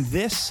 And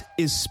this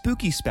is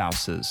Spooky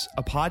Spouses,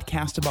 a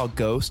podcast about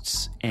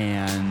ghosts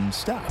and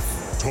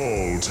stuff.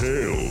 Tall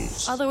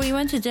tales. Although we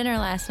went to dinner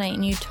last night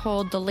and you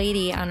told the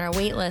lady on our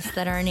wait list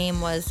that our name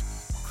was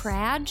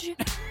Cradge.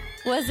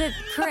 Was it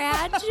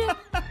Cradge?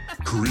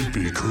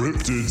 Creepy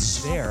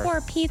cryptids. There. Or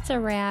Pizza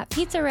Rat.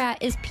 Pizza Rat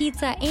is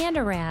pizza and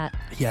a rat.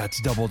 Yeah,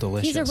 it's double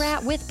delicious. He's a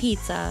rat with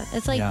pizza.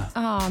 It's like, Yeah.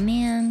 oh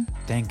man.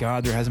 Thank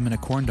God there hasn't been a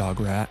corn dog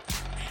rat.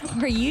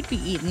 Or you'd be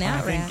eating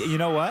that I think, rat. you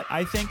know what?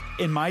 I think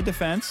in my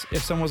defense,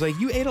 if someone was like,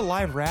 you ate a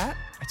live rat?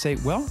 I'd say,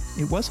 well,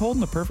 it was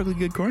holding a perfectly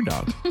good corn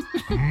dog.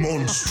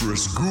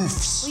 Monstrous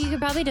goofs. Well, you could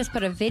probably just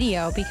put a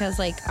video because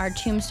like our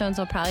tombstones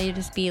will probably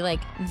just be like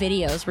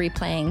videos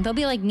replaying. They'll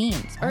be like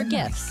memes or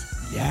GIFs.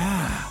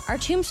 Yeah. Our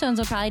tombstones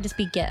will probably just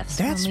be GIFs.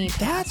 That's when we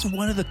pass.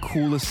 one of the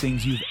coolest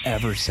things you've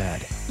ever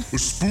said. A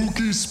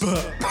spooky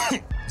spot.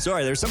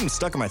 Sorry, there's something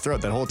stuck in my throat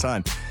that whole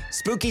time.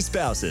 Spooky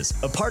Spouses,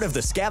 a part of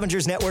the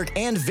Scavengers Network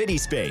and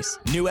VidiSpace.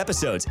 New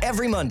episodes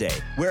every Monday,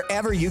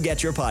 wherever you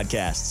get your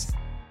podcasts.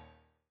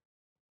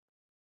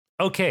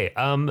 Okay,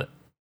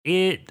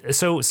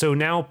 so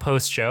now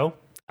post show,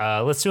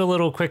 let's do a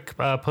little quick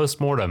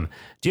post-mortem.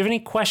 Do you have any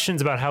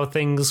questions about how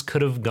things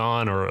could have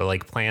gone or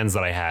like plans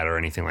that I had or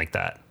anything like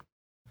that?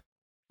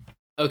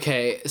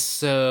 Okay,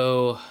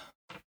 so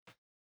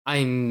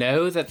I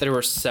know that there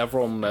were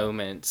several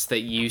moments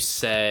that you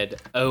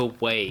said, oh,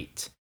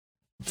 wait.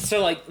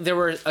 So, like, there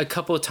were a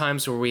couple of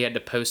times where we had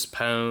to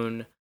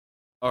postpone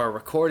our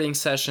recording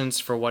sessions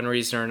for one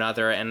reason or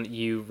another, and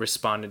you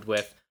responded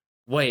with,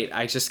 wait,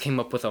 I just came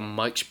up with a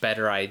much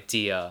better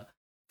idea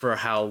for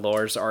how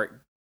Lore's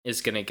art is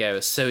going to go.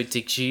 So,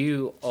 did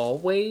you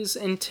always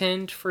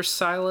intend for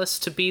Silas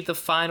to be the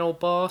final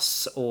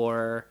boss,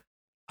 or...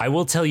 I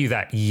will tell you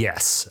that,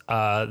 yes.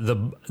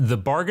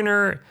 The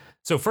bargainer...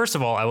 So first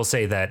of all, I will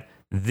say that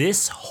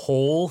this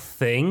whole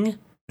thing,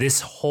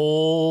 this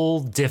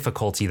whole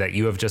difficulty that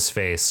you have just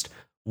faced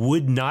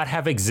would not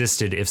have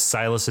existed if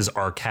Silas's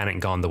arc hadn't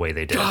gone the way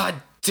they did. God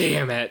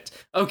damn it.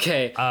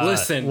 Okay,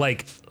 listen.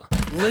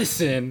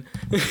 Listen.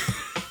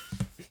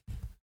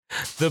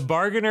 The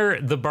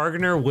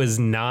bargainer was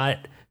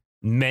not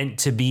meant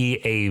to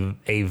be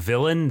a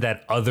villain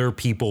that other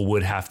people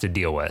would have to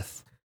deal with.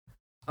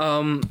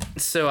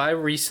 So I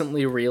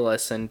recently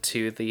re-listened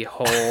to the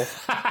whole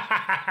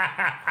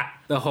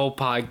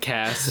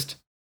podcast.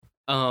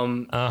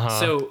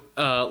 So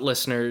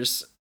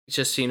listeners,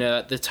 just so you know,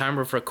 at the time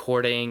of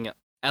recording,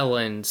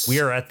 Ellen's... We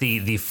are at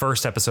the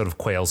first episode of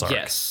Quail's arc.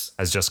 Yes.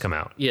 Has just come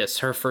out. Yes,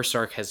 her first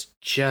arc has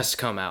just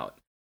come out.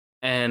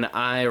 And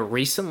I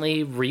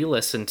recently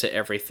re-listened to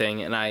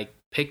everything, and I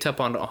picked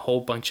up on a whole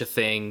bunch of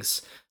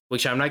things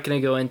which I'm not going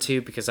to go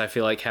into because I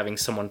feel like having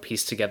someone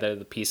piece together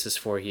the pieces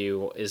for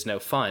you is no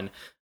fun.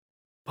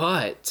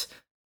 But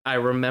I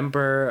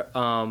remember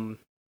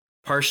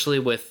partially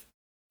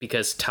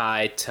because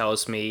Ty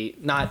tells me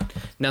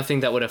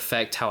nothing that would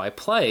affect how I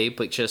play,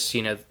 but just,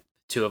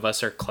 two of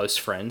us are close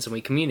friends and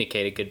we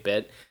communicate a good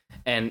bit.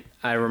 And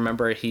I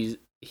remember he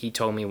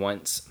told me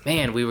once,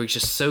 man, we were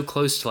just so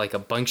close to like a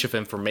bunch of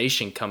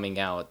information coming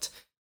out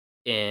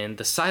in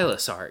the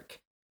Silas arc.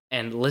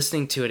 And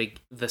listening to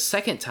it the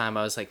second time,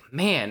 I was like,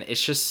 man,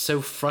 it's just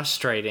so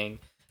frustrating.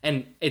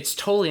 And it's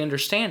totally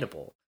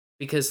understandable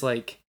because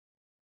like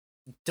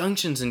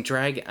Dungeons and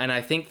Dragons, and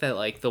I think that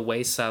like the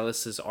way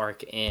Silas's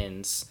arc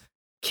ends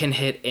can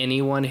hit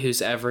anyone who's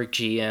ever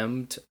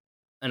GM'd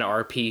an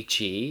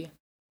RPG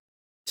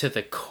to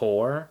the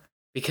core,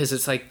 because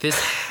it's like this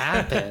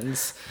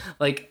happens.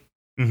 Like,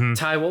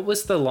 Ty, what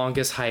was the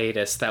longest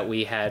hiatus that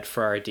we had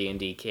for our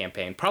D&D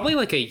campaign? Probably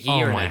like a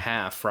year and a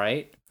half,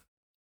 right?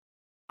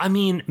 I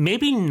mean,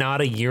 maybe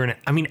not a year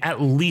at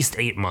least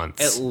 8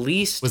 months. At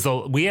least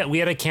we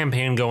had a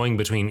campaign going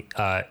between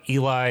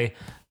Eli,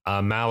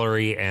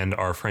 Mallory, and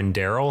our friend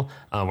Daryl,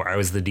 where I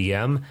was the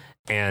DM,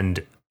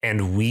 and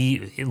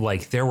we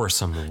like there were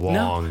some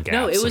long gaps.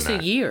 No, it was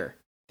a year.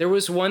 There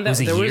was one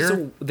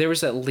that there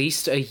was at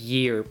least a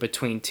year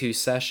between two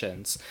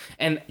sessions,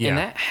 and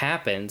that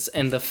happens.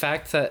 And the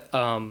fact that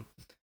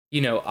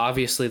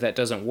obviously that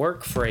doesn't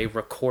work for a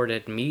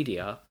recorded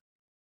media.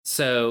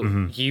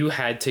 So you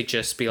had to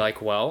just be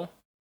like, well,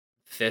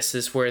 this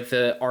is where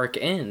the arc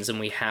ends and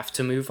we have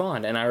to move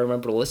on. And I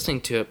remember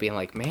listening to it being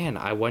like, man,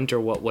 I wonder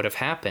what would have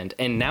happened.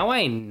 And now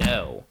I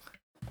know.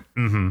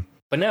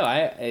 But no,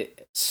 I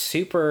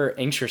super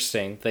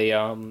interesting.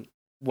 The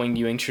when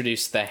you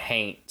introduce the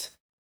Haint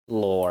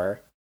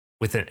lore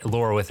with an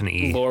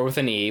E. Lore with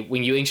an E.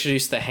 When you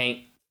introduce the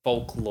Haint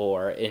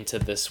folklore into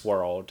this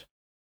world,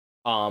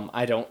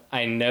 I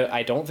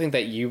don't think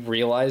that you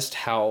realized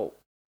how.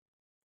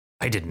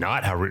 I did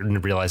not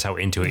realize how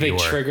into it you were.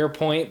 The trigger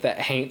point that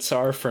Haints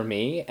are for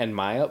me and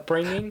my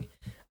upbringing.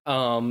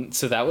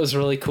 So that was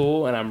really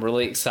cool, and I'm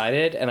really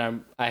excited.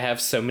 And I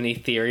have so many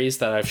theories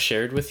that I've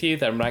shared with you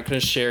that I'm not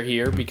going to share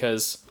here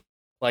because,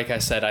 like I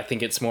said, I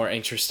think it's more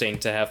interesting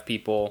to have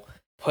people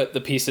put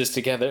the pieces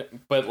together.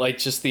 But like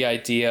just the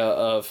idea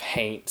of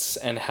Haints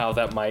and how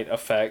that might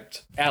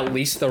affect at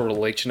least the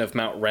religion of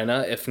Mount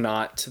Rena, if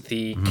not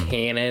the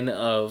canon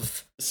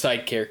of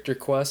side character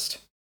quest.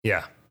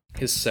 Yeah.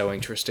 Is so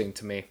interesting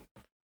to me.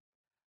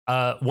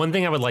 One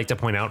thing I would like to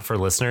point out for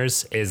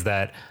listeners is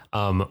that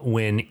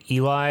when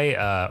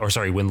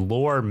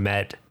Lore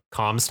met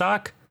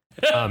Comstock,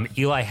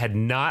 Eli had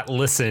not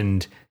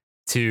listened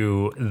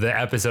to the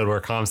episode where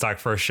Comstock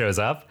first shows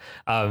up.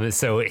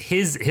 So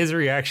his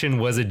reaction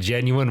was a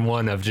genuine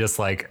one of just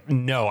like,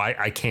 no,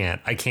 I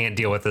can't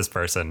deal with this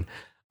person,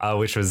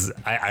 which was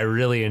I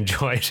really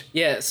enjoyed.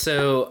 Yeah.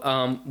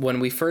 So when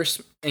we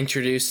first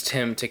introduced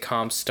him to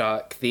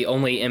Comstock, the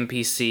only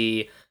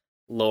NPC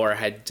Lore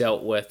had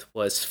dealt with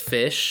was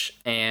fish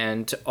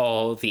and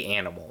all the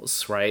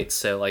animals, right?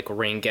 So like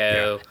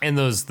Ringo and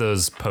those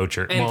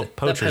poachers. Well,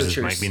 poachers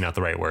might be not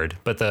the right word,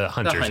 but the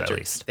hunters at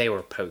least. They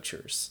were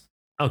poachers.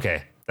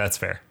 Okay, that's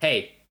fair.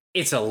 Hey,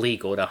 it's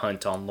illegal to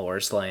hunt on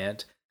Lore's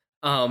land.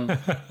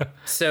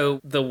 So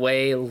the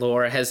way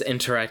Lore had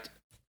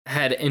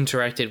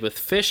interacted with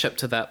fish up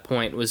to that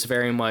point was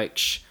very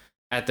much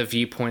at the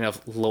viewpoint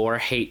of Lore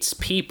hates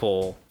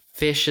people.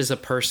 Fish is a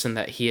person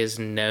that he has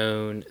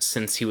known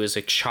since he was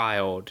a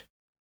child,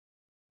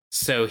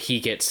 so he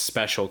gets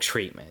special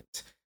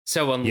treatment.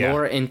 So when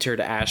Lore entered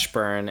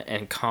Ashburn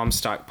and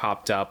Comstock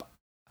popped up,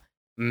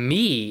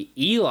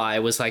 Eli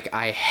was like,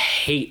 I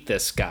hate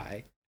this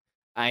guy.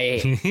 I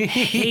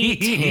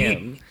hate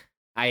him.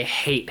 I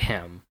hate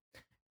him.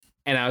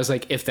 And I was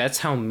like, if that's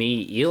how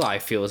Eli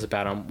feels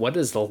about him, what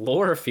does the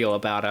Lore feel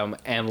about him?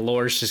 And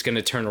Lore's just going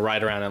to turn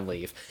right around and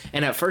leave.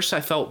 And at first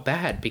I felt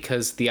bad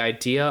because the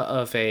idea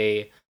of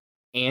a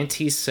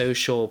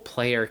antisocial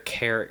player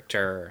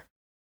character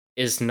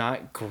is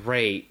not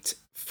great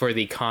for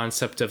the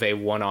concept of a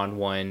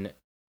one-on-one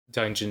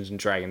Dungeons and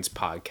Dragons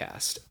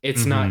podcast.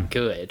 It's not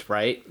good,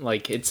 right?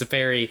 Like it's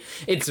very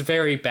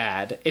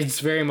bad. It's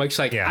very much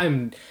like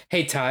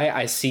hey Ty,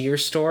 I see your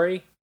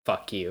story.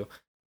 Fuck you.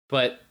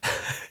 But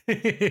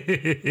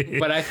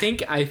I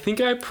think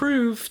I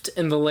proved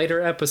in the later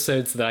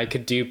episodes that I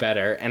could do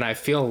better, and I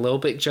feel a little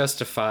bit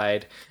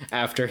justified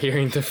after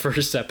hearing the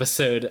first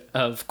episode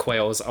of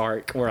Quayle's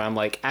arc, where I'm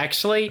like,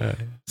 actually,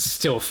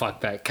 still fuck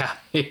that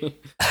guy.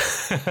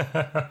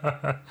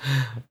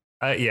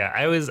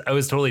 I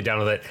was totally down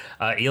with it.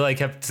 Eli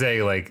kept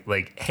saying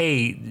like,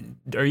 hey,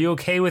 are you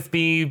okay with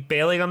me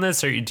bailing on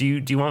this, or do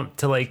you want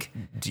to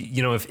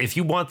if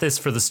you want this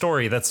for the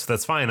story,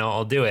 that's fine.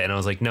 I'll do it. And I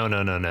was like,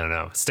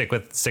 no. Stick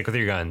with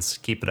your guns.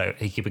 Keep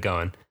it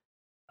going.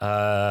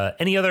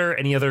 Any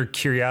other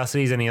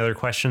curiosities? Any other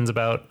questions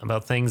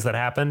about things that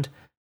happened?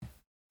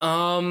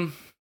 I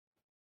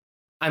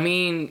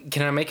mean,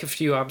 can I make a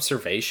few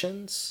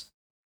observations?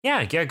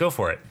 Yeah, go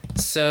for it.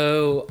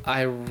 So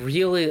I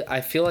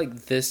feel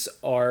like this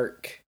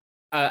arc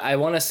I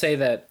want to say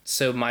that,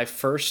 so my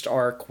first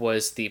arc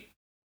was the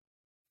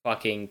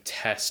fucking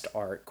test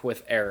arc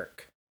with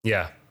Eric.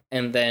 Yeah.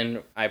 And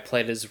then I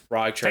played as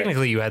Roderick.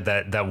 Technically, you had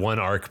that one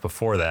arc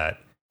before that.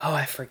 Oh,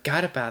 I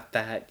forgot about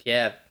that.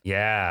 Yeah.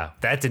 Yeah,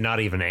 that did not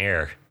even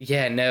air.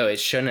 Yeah, no, it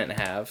shouldn't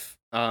have.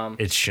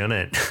 It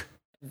shouldn't.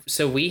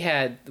 So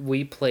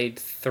we played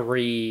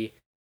 3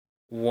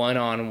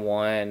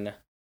 one-on-one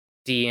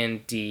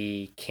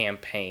D&D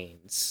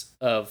campaigns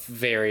of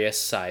various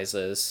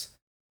sizes.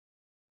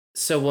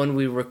 So when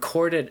we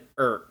recorded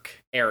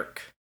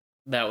Eric,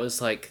 that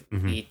was like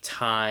the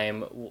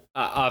time.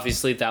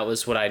 Obviously, that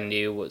was what I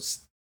knew was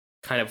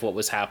kind of what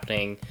was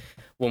happening.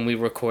 When we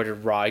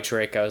recorded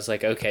Roderick, I was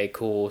like, okay,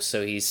 cool.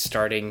 So he's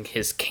starting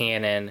his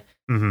canon.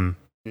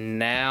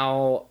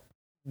 Now,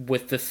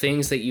 with the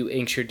things that you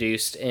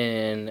introduced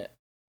in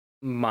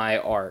my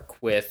arc,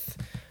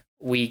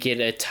 we get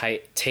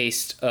a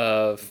taste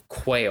of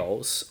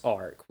Quayle's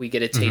arc. We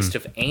get a taste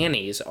of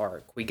Annie's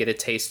arc. We get a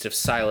taste of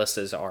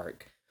Silas's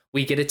arc.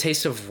 We get a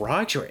taste of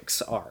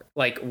Roderick's arc,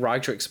 like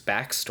Roderick's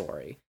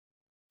backstory.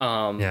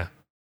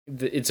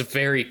 It's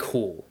very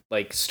cool,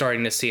 like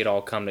starting to see it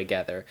all come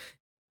together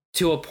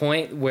to a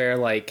point where,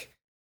 like,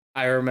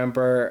 I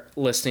remember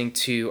listening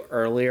to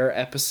earlier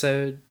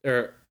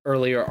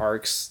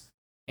arcs,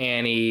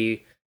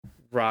 Annie,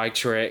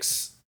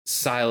 Roderick's,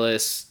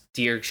 Silas,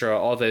 Deirdre,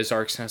 all those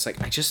arcs, and I was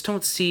like, I just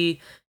don't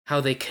see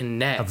how they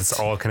connect. How this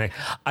all connect.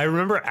 I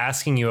remember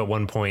asking you at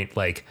one point,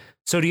 like,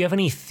 so do you have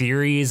any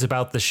theories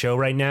about the show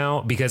right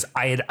now? Because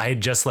I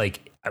had just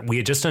we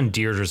had just done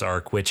Deirdre's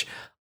arc, which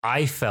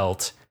I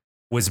felt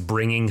was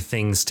bringing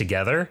things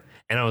together.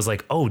 And I was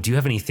like, oh, do you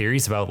have any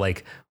theories about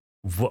like,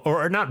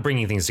 or not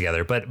bringing things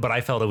together, but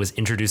I felt it was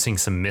introducing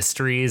some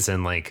mysteries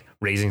and like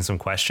raising some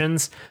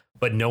questions,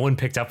 but no one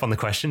picked up on the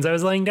questions I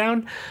was laying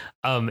down.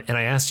 And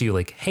I asked you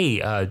like, hey,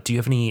 do you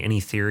have any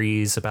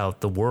theories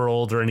about the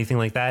world or anything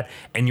like that?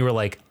 And you were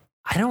like,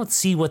 I don't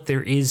see what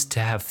there is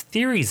to have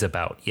theories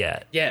about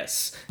yet.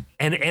 Yes.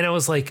 And I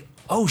was like,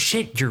 oh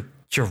shit, you're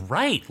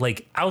right.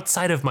 Like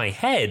outside of my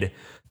head,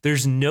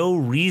 there's no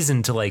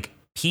reason to like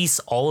piece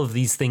all of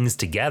these things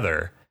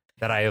together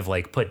that I have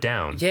like put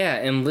down. Yeah,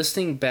 and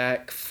listening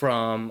back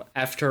from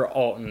after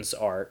Alton's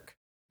arc,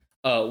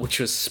 which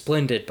was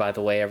splendid, by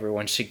the way,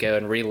 everyone should go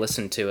and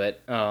re-listen to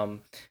it.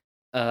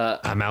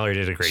 Mallory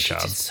did a great job.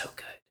 She did so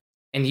good.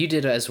 And you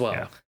did as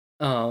well.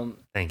 Yeah.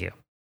 Thank you.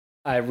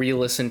 I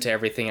re-listened to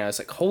everything. I was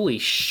like, holy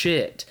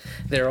shit,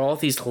 there are all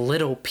these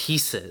little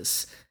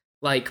pieces.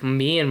 Like,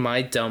 me and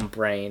my dumb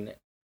brain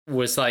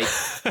was like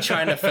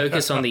trying to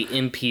focus on the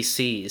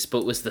NPCs,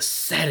 but was the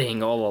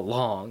setting all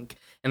along.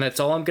 And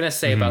that's all I'm going to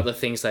say about the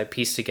things I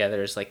pieced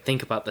together is like,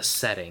 think about the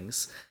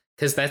settings.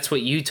 Because that's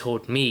what you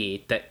told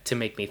me that to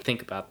make me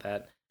think about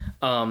that.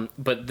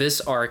 But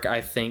this arc, I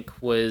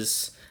think,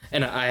 was,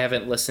 and I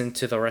haven't listened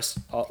to the rest.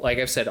 Like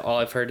I've said, all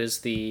I've heard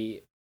is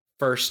the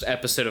first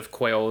episode of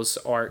Quayle's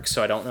arc,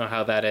 so I don't know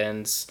how that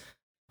ends.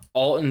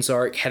 Alton's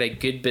arc had a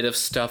good bit of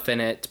stuff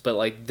in it, but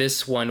like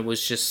this one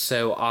was just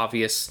so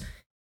obvious.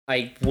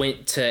 I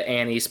went to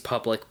Annie's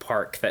public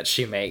park that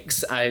she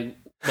makes. I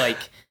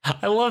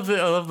love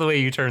the way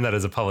you turned that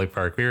as a public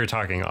park. We were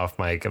talking off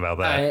mic about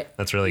that.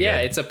 That's really good. Yeah,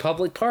 it's a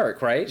public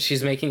park, right?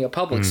 She's making a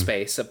public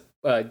space,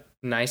 a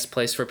nice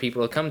place for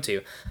people to come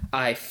to.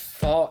 I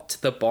fought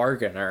the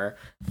bargainer.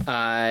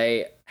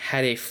 I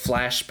had a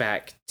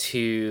flashback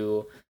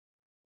to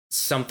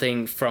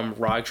something from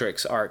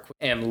Roderick's arc,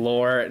 and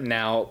Lore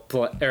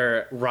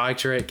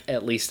Roderick,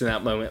 at least in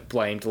that moment,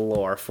 blamed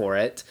Lore for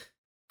it.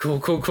 Cool.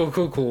 Tight.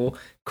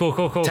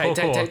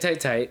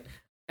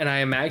 And I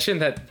imagine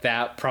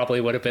that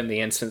probably would have been the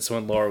instance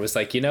when Laura was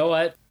like, you know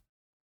what?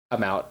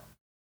 I'm out.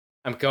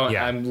 I'm going.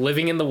 Yeah. I'm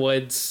living in the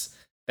woods.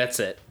 That's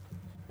it.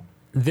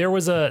 There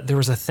was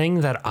a thing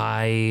that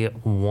I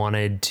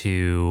wanted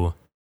to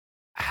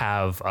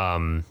have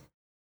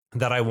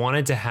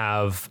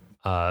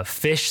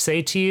Fish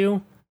say to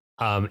you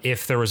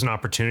if there was an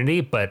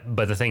opportunity, but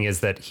the thing is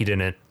that he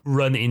didn't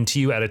run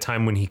into you at a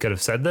time when he could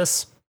have said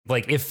this.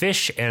 Like if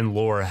Fish and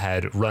Lore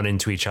had run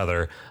into each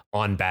other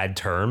on bad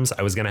terms,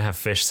 I was going to have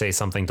Fish say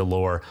something to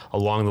Lore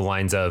along the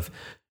lines of,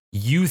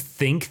 you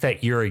think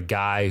that you're a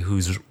guy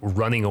who's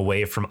running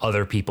away from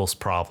other people's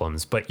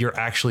problems, but you're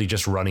actually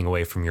just running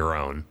away from your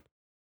own.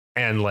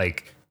 And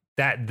like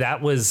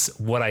that was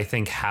what I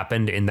think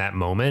happened in that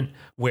moment,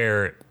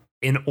 where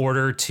in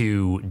order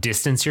to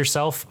distance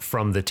yourself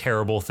from the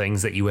terrible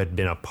things that you had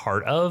been a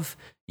part of,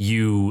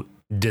 you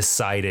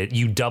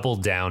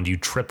doubled down, you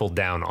tripled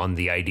down on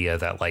the idea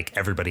that like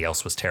everybody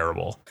else was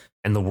terrible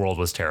and the world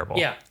was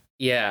terrible.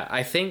 Yeah.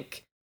 I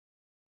think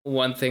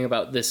one thing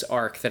about this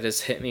arc that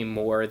has hit me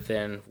more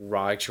than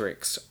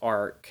Roderick's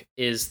arc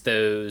is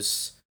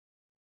those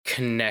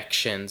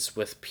connections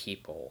with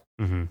people.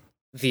 Mm-hmm.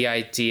 The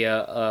idea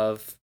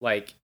of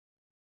like,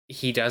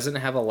 he doesn't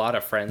have a lot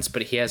of friends,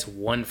 but he has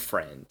one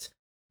friend,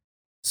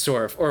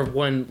 sort of, or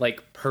one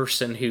like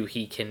person who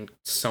he can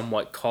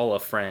somewhat call a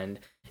friend.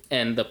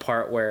 And the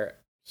part where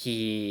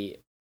he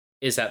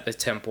is at the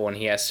temple and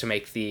he has to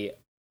make the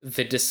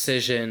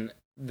decision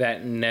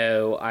that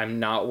no, I'm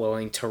not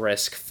willing to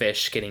risk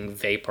Fish getting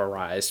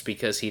vaporized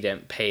because he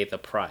didn't pay the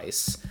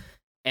price.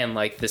 And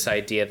like this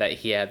idea that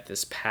he had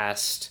this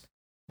past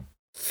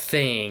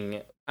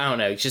thing, I don't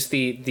know, just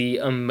the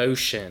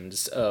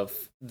emotions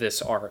of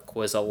this arc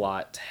was a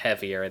lot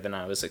heavier than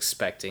I was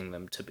expecting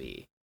them to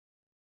be.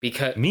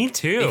 Me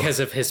too. Because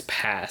of his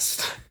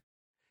past.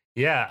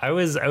 Yeah, I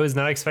was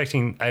not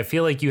expecting. I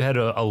feel like you had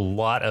a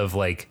lot of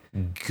like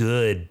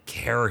good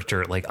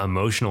character, like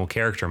emotional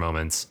character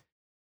moments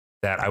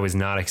that I was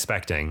not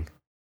expecting.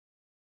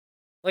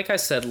 Like I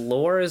said,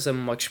 Lore is a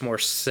much more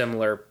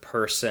similar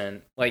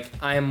person. Like,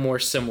 I am more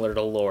similar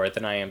to Lore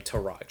than I am to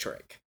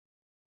Roderick.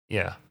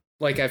 Yeah.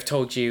 Like I've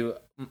told you,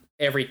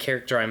 every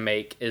character I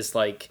make is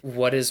like,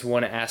 what is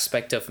one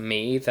aspect of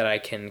me that I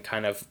can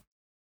kind of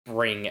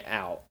bring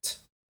out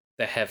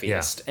the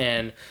heaviest? Yeah.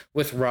 And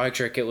with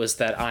Roderick, it was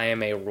that I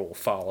am a rule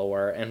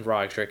follower, and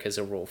Roderick is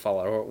a rule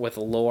follower. With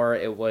Lore,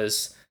 it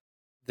was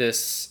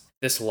this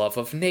love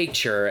of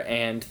nature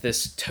and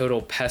this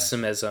total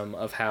pessimism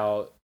of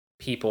how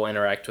people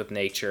interact with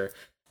nature,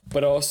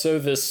 but also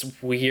this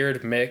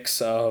weird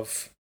mix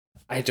of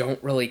I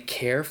don't really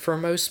care for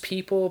most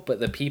people,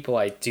 but the people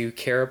I do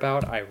care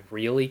about, I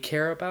really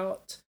care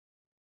about.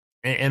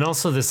 And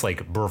also this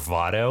like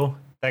bravado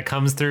that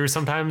comes through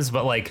sometimes,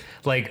 but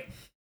like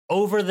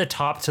over the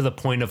top to the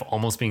point of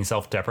almost being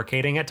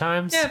self-deprecating at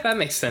times. Yeah, that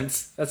makes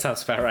sense. That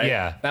sounds about right.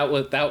 Yeah.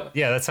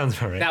 Yeah, that sounds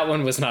about right. That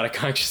one was not a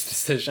conscious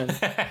decision.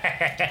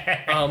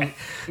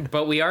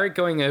 But we are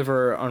going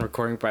over on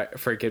recording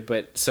for a good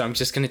bit, so I'm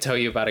just going to tell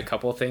you about a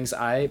couple of things.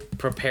 I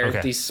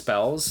prepared these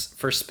spells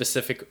for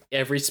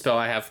every spell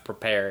I have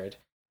prepared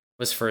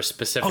was for a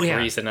specific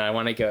reason, and I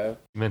want to go.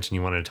 You mentioned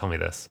you wanted to tell me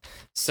this.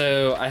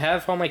 So I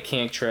have all my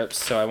cantrips,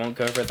 so I won't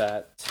go over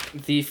that.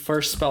 The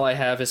first spell I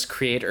have is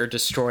Create or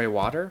Destroy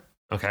Water.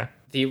 Okay.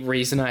 The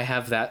reason I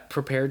have that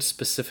prepared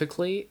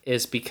specifically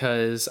is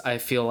because I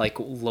feel like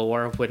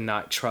Lore would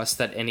not trust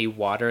that any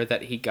water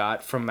that he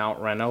got from Mount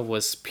Rena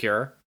was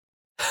pure.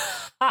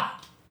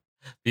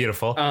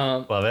 Beautiful.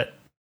 Love it.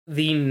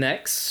 The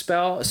next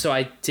spell, so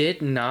I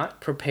did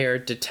not prepare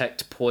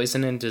Detect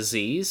Poison and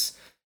Disease,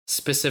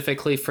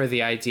 specifically for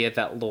the idea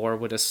that Lore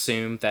would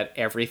assume that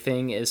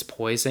everything is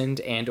poisoned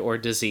and or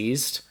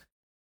diseased.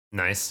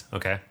 Nice.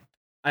 Okay.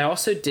 I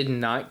also did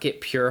not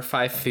get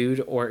Purify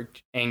Food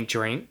and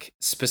Drink,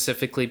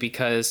 specifically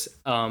because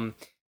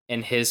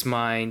in his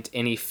mind,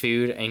 any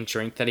food and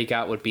drink that he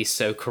got would be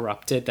so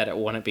corrupted that it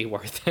wouldn't be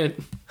worth it.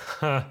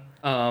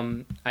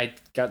 I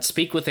got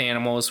Speak with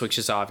Animals, which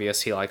is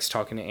obvious. He likes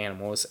talking to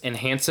animals.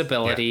 Enhance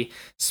Ability,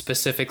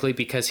 specifically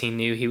because he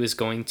knew he was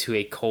going to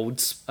a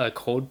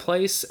cold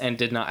place and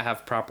did not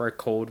have proper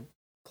cold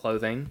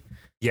clothing.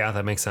 Yeah,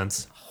 that makes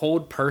sense.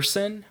 Hold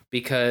Person,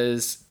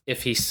 because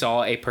if he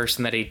saw a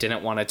person that he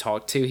didn't want to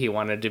talk to, he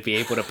wanted to be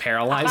able to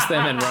paralyze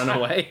them and run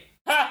away.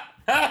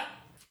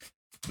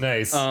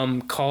 Nice.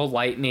 Call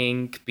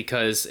Lightning,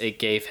 because it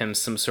gave him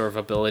some sort of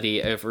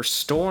ability over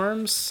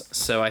storms.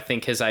 So I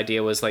think his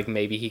idea was like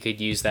maybe he could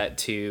use that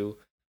to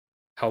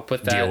help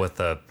with that. Deal with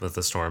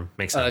the storm.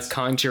 Makes sense.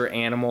 Conjure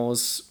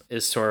Animals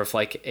is sort of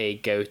like a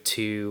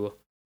go-to.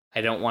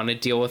 I don't want to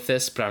deal with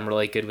this, but I'm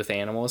really good with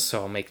animals,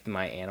 so I'll make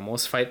my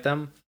animals fight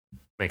them.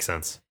 Makes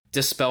sense.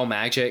 Dispel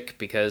Magic,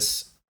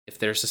 because if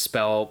there's a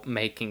spell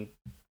making,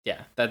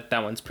 that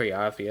one's pretty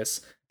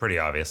obvious. Pretty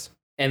obvious.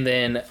 And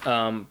then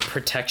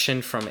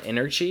Protection from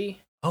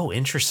Energy. Oh,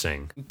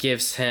 interesting.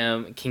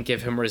 Can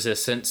give him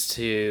resistance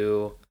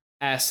to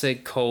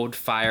acid, cold,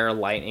 fire,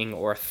 lightning,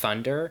 or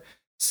thunder.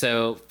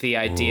 So the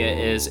idea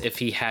is if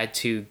he had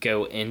to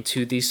go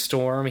into the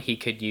storm, he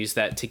could use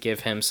that to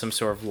give him some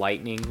sort of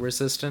lightning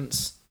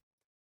resistance.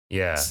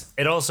 Yeah.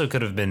 It also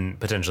could have been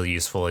potentially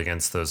useful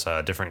against those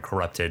different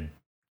corrupted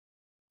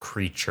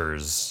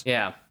creatures.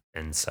 Yeah.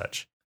 And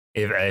such.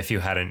 If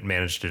you hadn't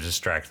managed to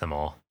distract them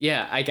all.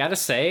 Yeah, I gotta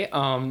say,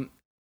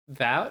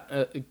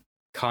 that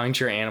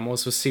Conjure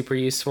Animals was super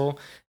useful.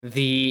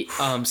 The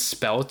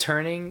spell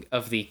turning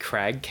of the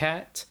Crag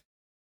Cat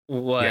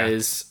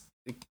was...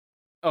 Yeah.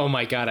 Oh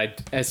my god!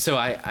 Because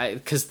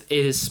it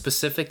is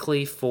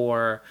specifically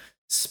for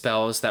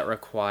spells that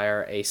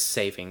require a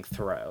saving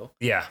throw.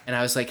 Yeah, and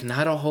I was like,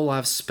 not a whole lot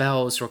of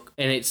spells,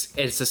 and it's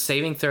a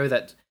saving throw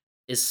that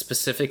is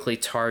specifically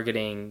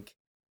targeting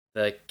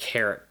the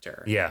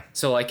character. Yeah.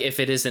 So like,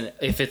 if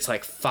it's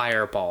like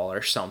Fireball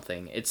or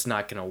something, it's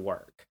not gonna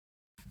work.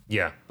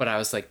 Yeah. But I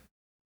was like,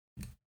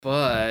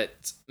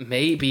 but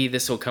maybe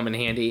this will come in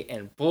handy,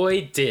 and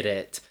boy did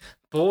it!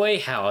 Boy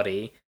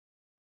howdy!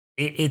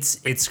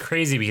 It's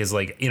crazy because,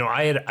 like, you know,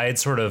 I had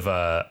sort of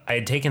I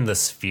had taken the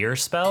sphere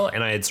spell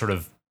and I had sort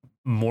of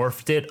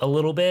morphed it a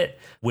little bit,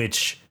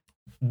 which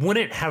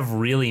wouldn't have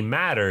really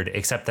mattered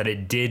except that I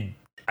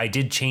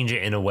did change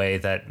it in a way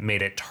that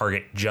made it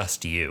target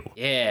just you.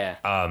 Yeah.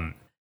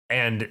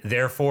 And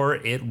therefore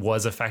it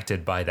was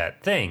affected by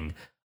that thing.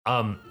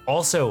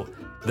 Also,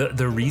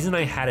 the reason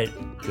I had it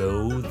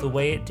go the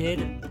way it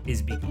did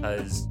is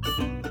because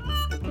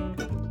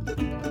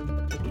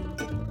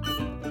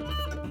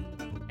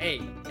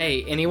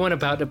Hey, anyone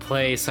about to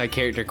play side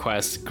character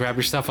quest, grab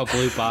yourself a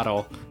blue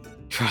bottle.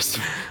 Trust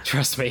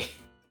me.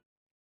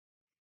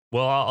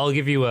 Well, I'll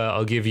give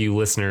you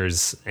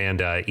listeners and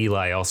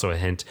Eli also a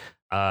hint.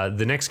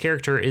 The next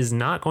character is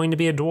not going to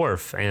be a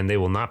dwarf, and they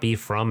will not be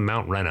from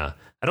Mount Rena.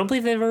 I don't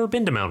believe they've ever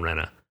been to Mount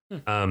Rena.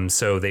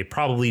 So they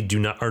probably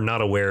are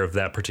not aware of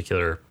that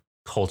particular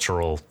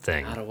cultural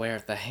thing. Not aware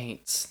of the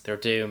haints. They're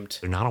doomed.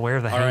 They're not aware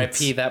of the haints.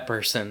 R.I.P. that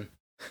person.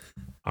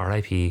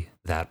 R.I.P.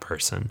 that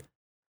person.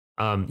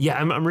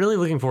 I'm really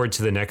looking forward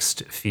to the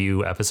next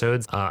few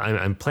episodes.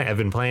 I've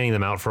been planning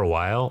them out for a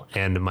while,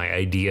 and my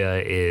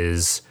idea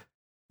is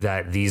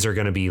that these are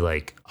going to be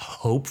like,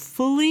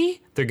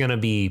 hopefully, they're going to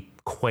be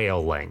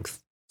quail length.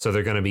 So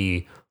they're going to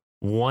be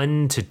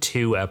 1 to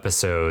 2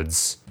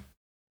 episodes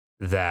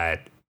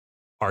that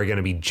are going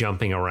to be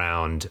jumping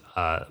around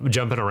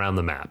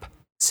the map,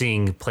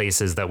 seeing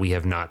places that we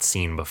have not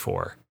seen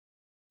before.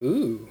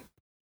 Ooh.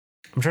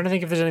 I'm trying to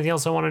think if there's anything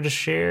else I wanted to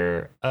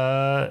share.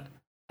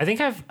 I think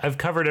I've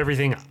covered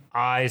everything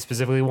I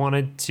specifically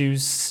wanted to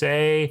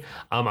say.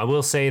 I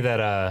will say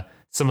that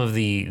some of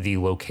the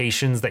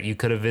locations that you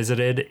could have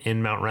visited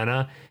in Mount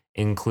Rena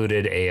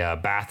included a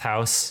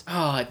bathhouse.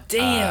 Oh,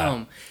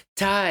 damn.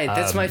 Ty,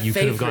 that's my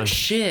favorite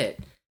shit.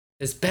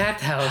 Is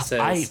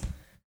bathhouses.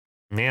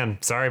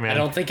 Sorry, man. I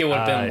don't think it would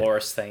have been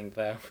Laura's thing,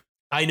 though.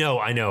 I know.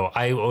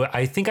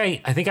 I think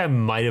I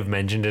might have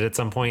mentioned it at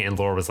some point, and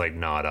Laura was like,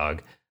 "Nah,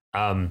 dog."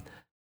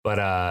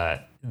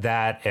 But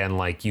that, and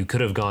like, you could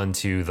have gone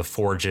to the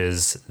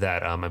forges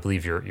that I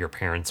believe your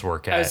parents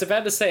work at. I was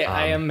about to say,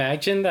 I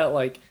imagine that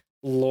like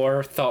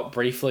Laura thought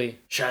briefly,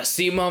 "Should I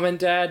see Mom and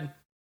Dad?"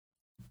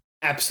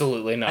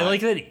 Absolutely not. I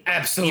like that.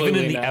 Absolutely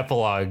even in not. the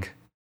epilogue.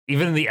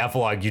 Even in the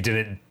epilogue, you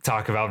didn't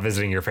talk about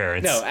visiting your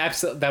parents. No,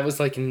 absolutely. That was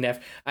like never.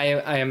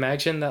 I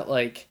imagine that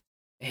like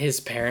his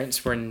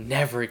parents were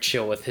never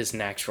chill with his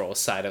natural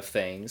side of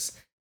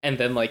things, and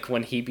then like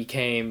when he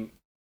became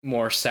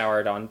more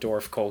soured on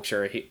dwarf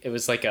culture, it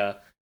was like I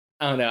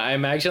don't know. I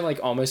imagine like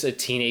almost a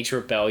teenage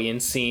rebellion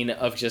scene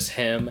of just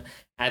him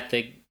at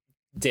the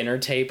dinner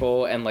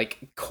table and like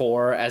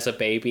Core as a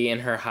baby in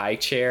her high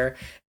chair,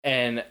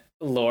 and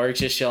Laura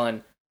just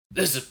yelling,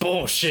 "This is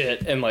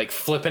bullshit," and like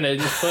flipping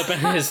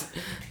his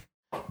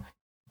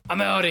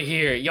 "I'm out of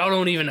here, y'all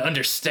don't even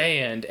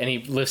understand," and he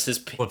lifts his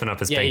flipping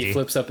up his pinky. He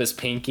flips up his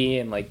pinky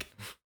and like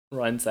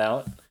runs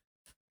out.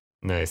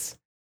 Nice.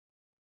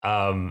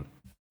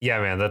 Yeah,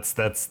 man,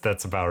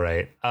 that's about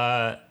right.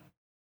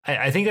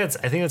 I think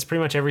that's pretty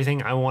much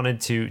everything I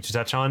wanted to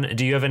touch on.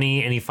 Do you have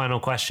any final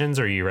questions,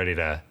 or are you ready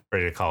to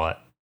call it?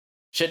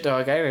 Shit,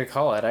 dog, I gotta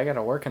call it. I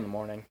gotta work in the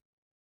morning.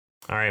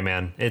 All right,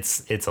 man.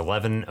 It's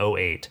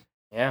 11:08.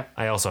 Yeah.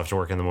 I also have to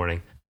work in the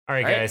morning. All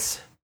right, guys.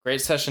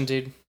 Great session,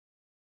 dude.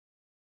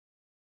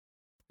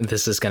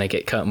 This is gonna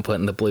get cut and put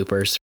in the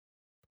bloopers.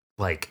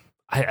 Like,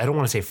 I don't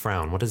want to say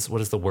frown. What is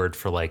the word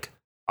for like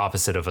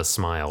opposite of a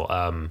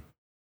smile?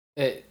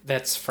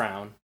 That's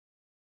frown.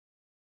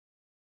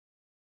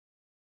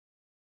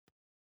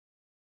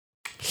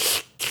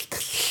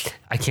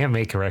 I can't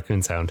make a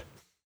raccoon sound.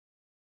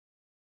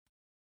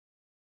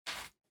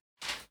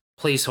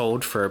 Please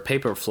hold for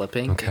paper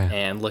flipping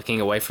and looking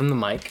away from the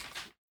mic.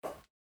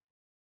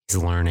 He's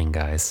learning,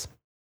 guys.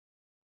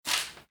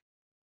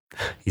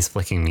 He's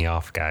flicking me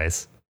off,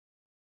 guys.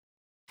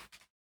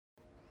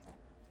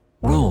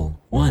 Roll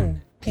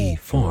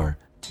 1d4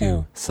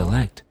 to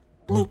select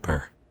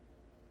blooper.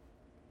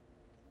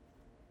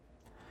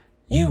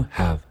 You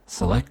have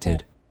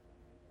selected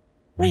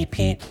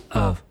repeat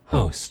of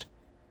host.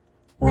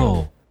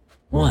 Roll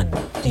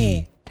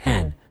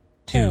 1d10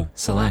 to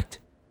select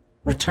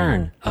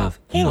return of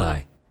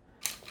Eli.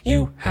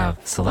 You have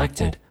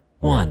selected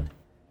 1,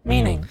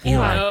 meaning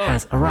Eli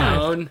has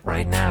arrived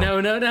right now.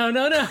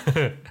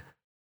 No.